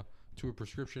 To a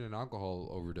prescription and alcohol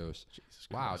overdose. Jesus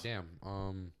Christ. Wow,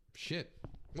 damn. Shit.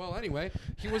 Well, anyway,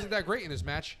 he wasn't that great in this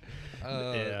match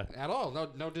at all.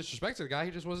 No disrespect to the guy.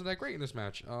 He just wasn't that great in this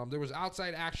match. There was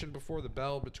outside action before the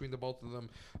bell between the both of them.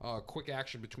 Quick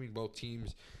action between both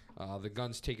teams. The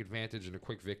Guns take advantage in a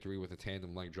quick victory with a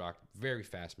tandem leg drop. Very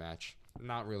fast match.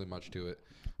 Not really much to it.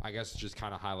 I guess it's just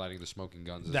kind of highlighting the Smoking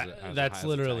Guns. That's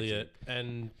literally it.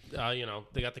 And,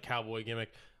 they got the cowboy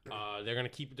gimmick. They're going to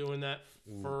keep doing that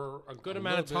for a good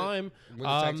amount of time. Win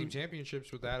the tag team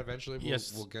championships with that eventually.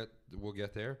 We'll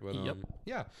get there. But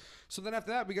yeah. So then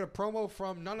after that, we got a promo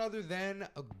from none other than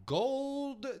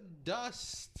Gold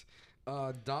Dust,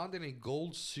 donned in a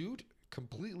gold suit,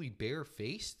 completely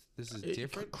bare-faced. This is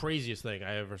different. Craziest thing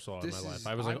I ever saw in my life.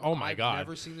 I was like, oh my God. I've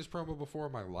never seen this promo before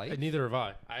in my life. Neither have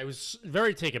I. I was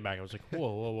very taken back. I was like,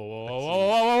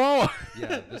 whoa.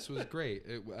 Yeah, this was great.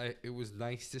 It was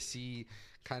nice to see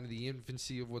kind of the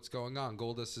infancy of what's going on.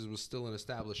 Goldust was still an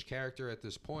established character at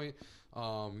this point,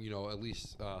 at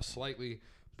least slightly.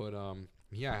 But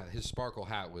his sparkle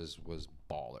hat was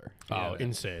baller.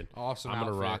 Insane. Awesome. I'm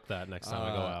going to rock that next time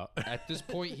I go out. At this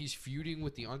point, he's feuding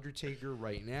with The Undertaker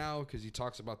right now because he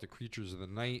talks about the creatures of the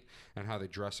night and how they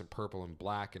dress in purple and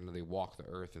black and they walk the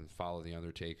earth and follow The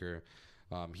Undertaker.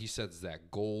 He says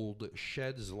that gold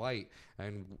sheds light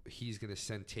and he's going to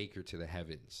send Taker to the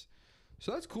heavens.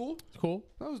 So that's cool. It's cool.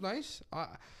 That was nice.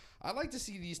 I like to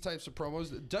see these types of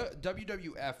promos.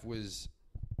 WWF was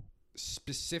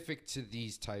specific to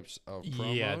these types of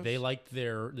promos. Yeah, they liked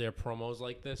their promos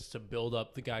like this to build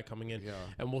up the guy coming in. Yeah.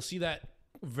 And we'll see that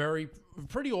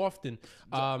pretty often.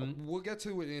 We'll get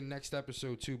to it in next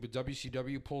episode too, but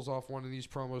WCW pulls off one of these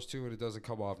promos too, and it doesn't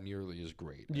come off nearly as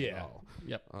great. Yeah. At all.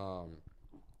 Yep.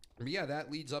 But yeah,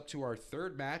 that leads up to our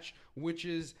third match, which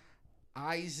is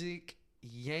Isaac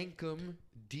Yankem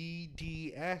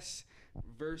DDS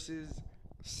versus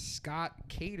Scott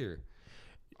Cater.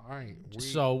 All right.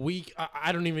 So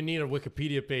I don't even need a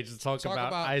Wikipedia page to talk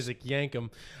about Isaac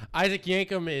Yankem. Isaac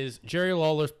Yankem is Jerry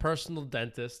Lawler's personal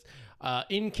dentist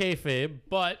in kayfabe,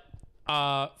 but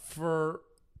for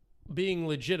being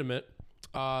legitimate,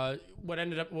 what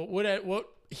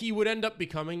he would end up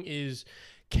becoming is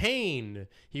Kane.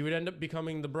 He would end up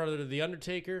becoming the brother of the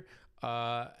Undertaker,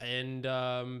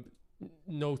 and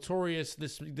notorious.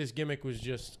 This gimmick was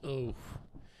just it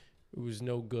was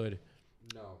no good.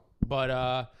 No.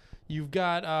 But you've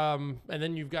got and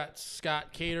then you've got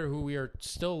Scott Cater, who we are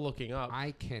still looking up.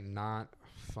 I cannot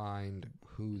find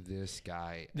who this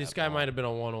guy. This guy might have been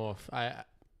a one-off. I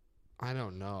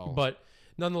don't know. But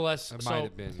nonetheless, it might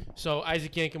have been. So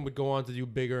Isaac Yankem would go on to do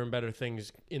bigger and better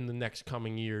things in the next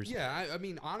coming years. Yeah, I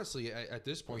mean, honestly, at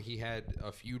this point, he had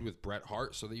a feud with Bret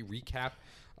Hart, so they recap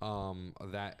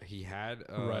that he had.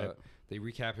 Right. They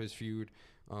recap his feud.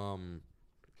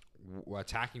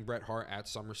 Attacking Bret Hart at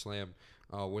SummerSlam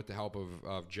with the help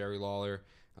of Jerry Lawler.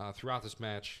 Throughout this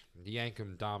match,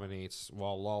 Yankem dominates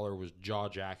while Lawler was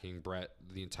jaw-jacking Bret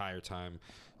the entire time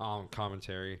on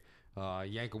commentary.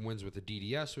 Yankem wins with a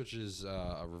DDS, which is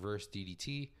a reverse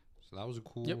DDT. So that was a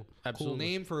cool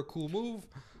name for a cool move.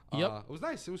 It was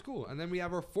nice. It was cool. And then we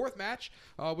have our fourth match,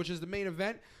 which is the main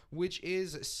event, which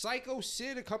is Psycho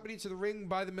Sid, accompanied to the ring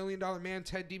by the $1 Million Man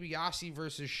Ted DiBiase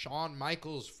versus Shawn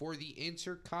Michaels for the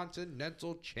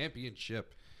Intercontinental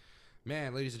Championship.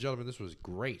 Man, ladies and gentlemen, this was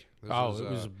great. It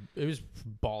was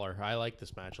baller. I like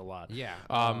this match a lot. Yeah.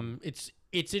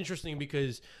 It's interesting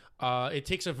because it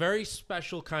takes a very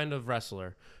special kind of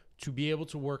wrestler to be able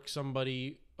to work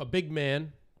somebody, a big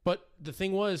man. But the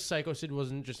thing was, Psycho Sid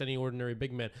wasn't just any ordinary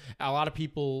big man. A lot of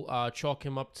people chalk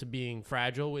him up to being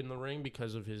fragile in the ring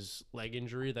because of his leg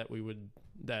injury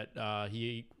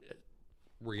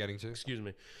we're getting to. Excuse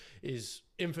me, is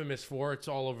infamous for. It's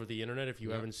all over the internet. If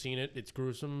you haven't seen it, it's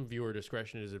gruesome. Viewer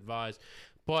discretion is advised.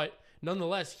 But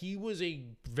nonetheless, he was a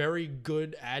very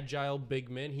good, agile big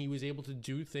man. He was able to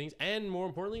do things, and more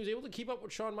importantly, he was able to keep up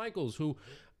with Shawn Michaels, who,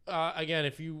 again,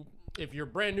 if you're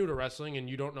brand new to wrestling and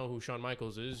you don't know who Shawn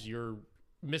Michaels is, you're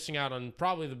missing out on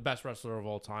probably the best wrestler of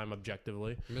all time,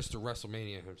 objectively. Mr.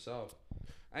 WrestleMania himself.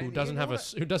 Who doesn't have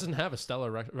a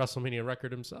stellar WrestleMania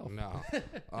record himself. No.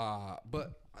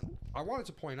 But I wanted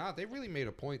to point out, they really made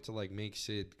a point to make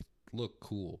Sid look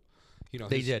cool.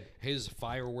 They did. His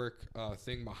firework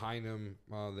thing behind him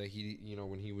that he,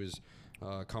 when he was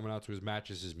coming out to his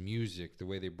matches, his music, the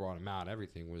way they brought him out,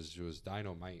 everything was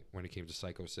dynamite when it came to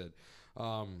Psycho Sid.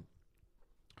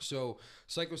 So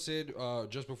Psycho Sid,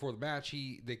 just before the match,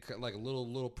 they cut like a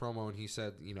little promo, and he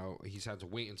said, he's had to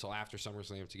wait until after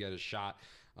SummerSlam to get his shot,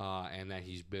 and that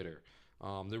he's bitter.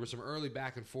 There was some early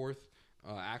back and forth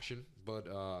action, but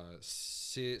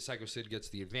Psycho Sid gets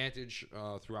the advantage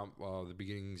throughout the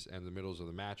beginnings and the middles of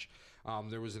the match.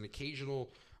 There was an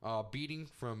occasional beating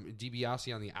from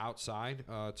DiBiase on the outside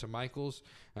to Michaels,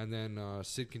 and then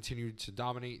Sid continued to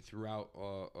dominate throughout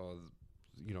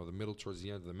the middle towards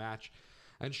the end of the match.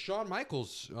 And Shawn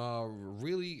Michaels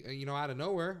really, out of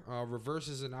nowhere,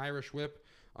 reverses an Irish whip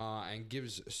and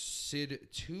gives Sid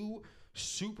 2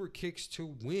 super kicks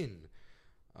to win.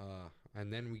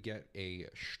 And then we get a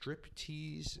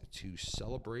striptease to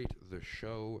celebrate the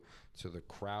show to the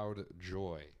crowd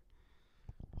joy.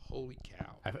 Holy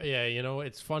cow.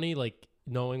 It's funny,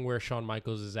 knowing where Shawn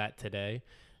Michaels is at today,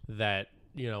 that,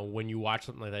 when you watch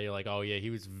something like that, you're like, oh, yeah,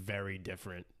 he was very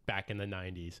different back in the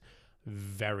 90s.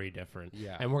 Very different.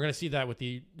 Yeah. And we're going to see that with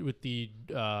the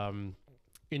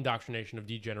indoctrination of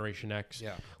D-Generation X.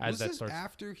 Yeah. As was that this starts.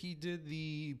 After he did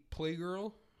the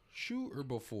Playgirl shoot or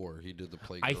before he did the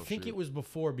Playgirl I think it was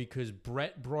before, because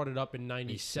Brett brought it up in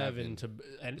 97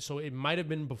 and so it might have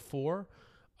been before.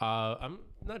 I'm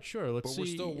not sure. Let's see. We're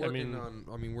still working on.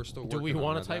 We're still working. Do we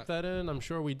want to type that in? I'm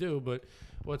sure we do, but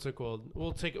what's it called?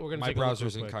 We're gonna. My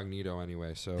browser's incognito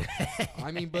anyway, so.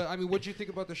 What'd you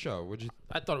think about the show?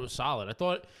 I thought it was solid. I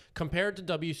thought, compared to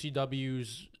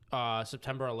WCW's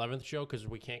September 11th show, because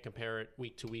we can't compare it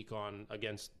week to week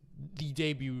against the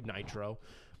debut Nitro.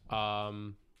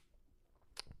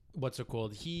 What's it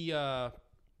called?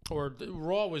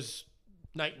 Raw was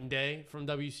night and day from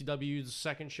WCW's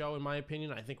second show, in my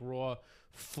opinion. I think Raw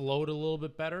flowed a little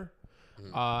bit better.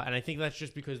 And I think that's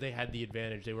just because they had the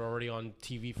advantage. They were already on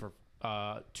TV for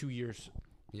 2 years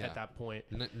at that point.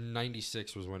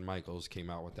 96 was when Michaels came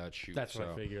out with that shoot. That's what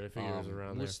I figured. I figured it was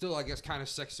around there. Was still, I guess, kind of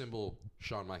sex symbol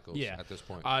Shawn Michaels at this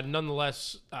point.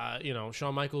 Nonetheless,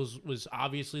 Shawn Michaels was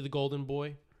obviously the golden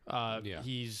boy.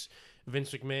 He's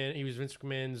Vince McMahon. He was Vince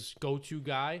McMahon's go-to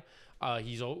guy.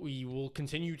 He will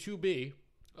continue to be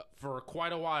for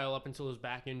quite a while up until his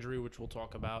back injury, which we'll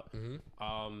talk about.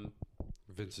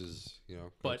 Vince's,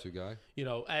 go-to guy.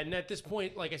 And at this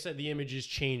point, like I said, the image is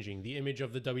changing. The image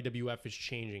of the WWF is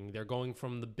changing. They're going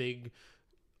from the big,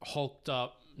 hulked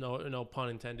up, no pun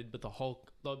intended, but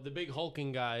the big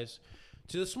hulking guys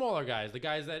to the smaller guys, the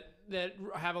guys that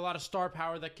have a lot of star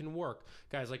power that can work.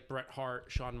 Guys like Bret Hart,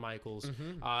 Shawn Michaels.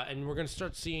 And we're going to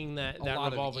start seeing that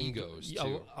revolving. Of egos,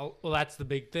 too. Well, that's the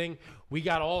big thing. We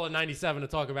got all of 97 to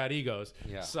talk about egos.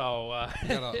 Yeah. So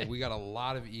we got a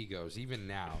lot of egos, even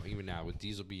now with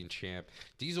Diesel being champ.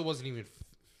 Diesel wasn't even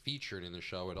featured in the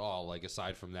show at all, like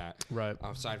aside from that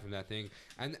thing,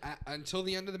 and until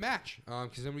the end of the match,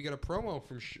 because then we get a promo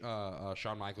from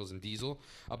Shawn Michaels and Diesel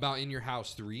about In Your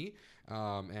House 3,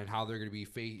 and how they're going to be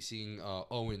facing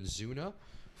Owen Zuna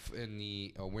in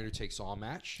the winner takes all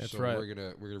match. That's right. We're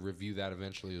gonna review that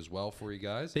eventually as well for you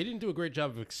guys. They didn't do a great job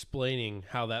of explaining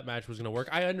how that match was going to work.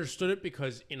 I understood it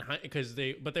because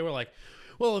they were like,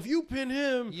 well, if you pin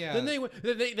him, then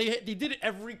they did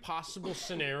every possible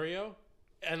scenario.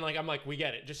 And I'm like, we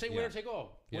get it. Just say winner take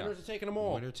all. Winners are taking them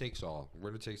all. Winner takes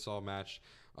all match.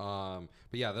 But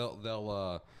yeah,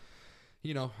 they'll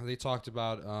they talked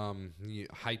about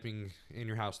hyping In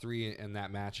Your House 3 in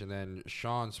that match, and then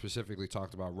Shawn specifically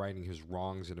talked about righting his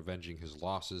wrongs and avenging his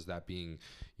losses. That being,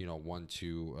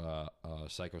 1-2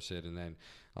 Psycho Sid, and then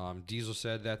Diesel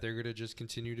said that they're gonna just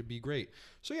continue to be great.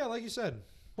 So yeah, like you said,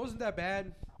 wasn't that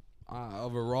bad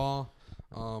of a Raw.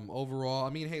 Overall,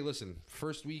 I mean, hey, listen,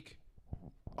 first week.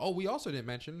 Oh, we also didn't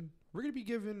mention we're gonna be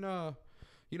giving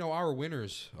our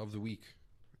winners of the week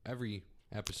every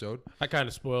episode. I kind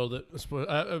of spoiled it.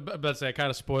 I kind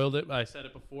of spoiled it. I said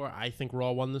it before. I think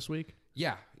Raw won this week.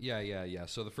 Yeah.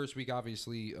 So the first week,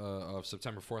 obviously, of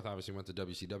September 4th, obviously went to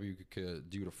WCW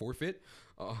due to forfeit.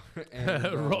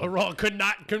 Raw could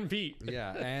not compete.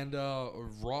 Yeah, and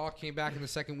Raw came back in the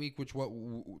second week, what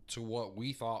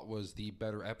we thought was the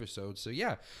better episode. So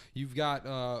yeah, you've got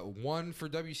one for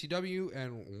WCW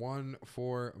and one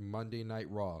for Monday Night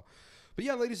Raw. But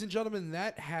yeah, ladies and gentlemen,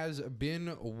 that has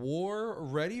been War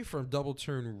Ready from Double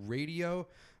Turn Radio.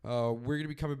 We're going to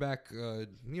be coming back,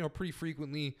 pretty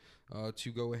frequently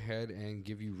to go ahead and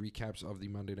give you recaps of the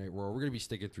Monday Night Raw. We're going to be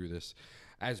sticking through this.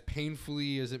 As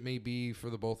painfully as it may be for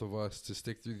the both of us to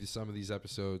stick through some of these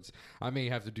episodes, I may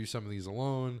have to do some of these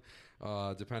alone,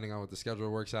 depending on what the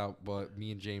schedule works out. But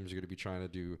me and James are going to be trying to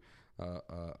do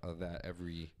that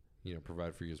every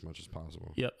provide for you as much as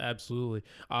possible. Yep, absolutely.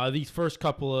 These first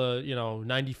couple of,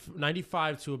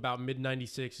 95 to about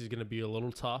mid-96 is going to be a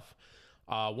little tough.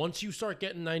 Once you start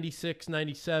getting 96,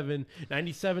 97,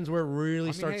 97's where it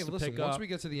really starts to pick up. Once we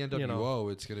get to the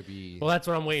NWO, it's going to be... Well, that's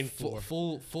what I'm waiting for.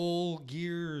 Full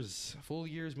gears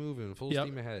moving,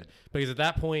 steam ahead. Because at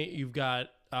that point, you've got...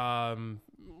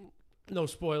 no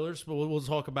spoilers, but we'll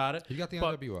talk about it. You got the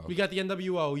NWO. We got the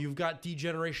NWO. You've got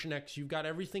D-Generation X. You've got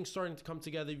everything starting to come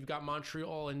together. You've got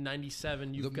Montreal in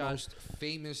 97. You've got most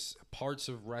famous parts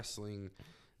of wrestling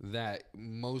that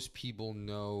most people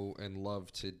know and love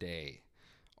today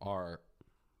are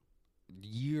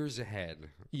years ahead.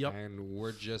 Yep. And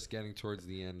we're just getting towards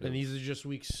the end. And these are just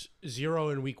weeks 0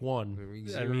 and week 1.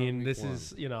 This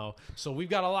is, so we've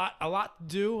got a lot to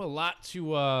do, a lot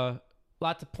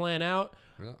to plan out.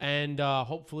 Yeah. And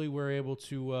hopefully we're able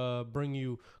to bring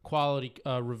you quality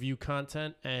review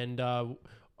content. And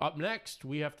up next,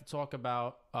 we have to talk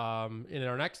about, in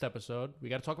our next episode, we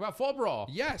got to talk about Fall Brawl.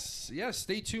 Yes.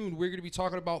 Stay tuned. We're going to be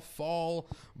talking about Fall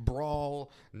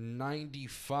Brawl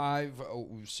 95.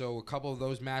 So a couple of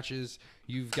those matches.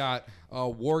 You've got a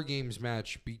War Games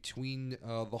match between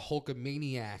the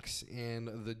Hulkamaniacs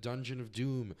and the Dungeon of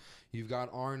Doom. You've got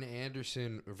Arn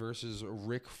Anderson versus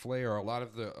Ric Flair. A lot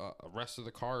of the rest of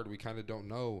the card we kind of don't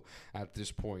know at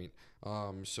this point.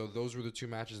 So those were the two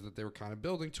matches that they were kind of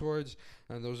building towards,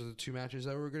 and those are the two matches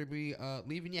that we're going to be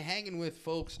leaving you hanging with,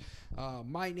 folks.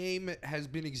 My name has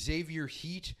been Xavier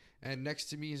Heat, and next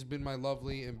to me has been my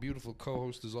lovely and beautiful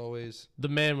co-host, as always, the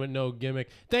man with no gimmick.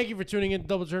 Thank you for tuning in to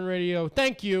Double Turn Radio.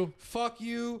 Thank you. Fuck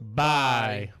you.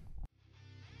 Bye.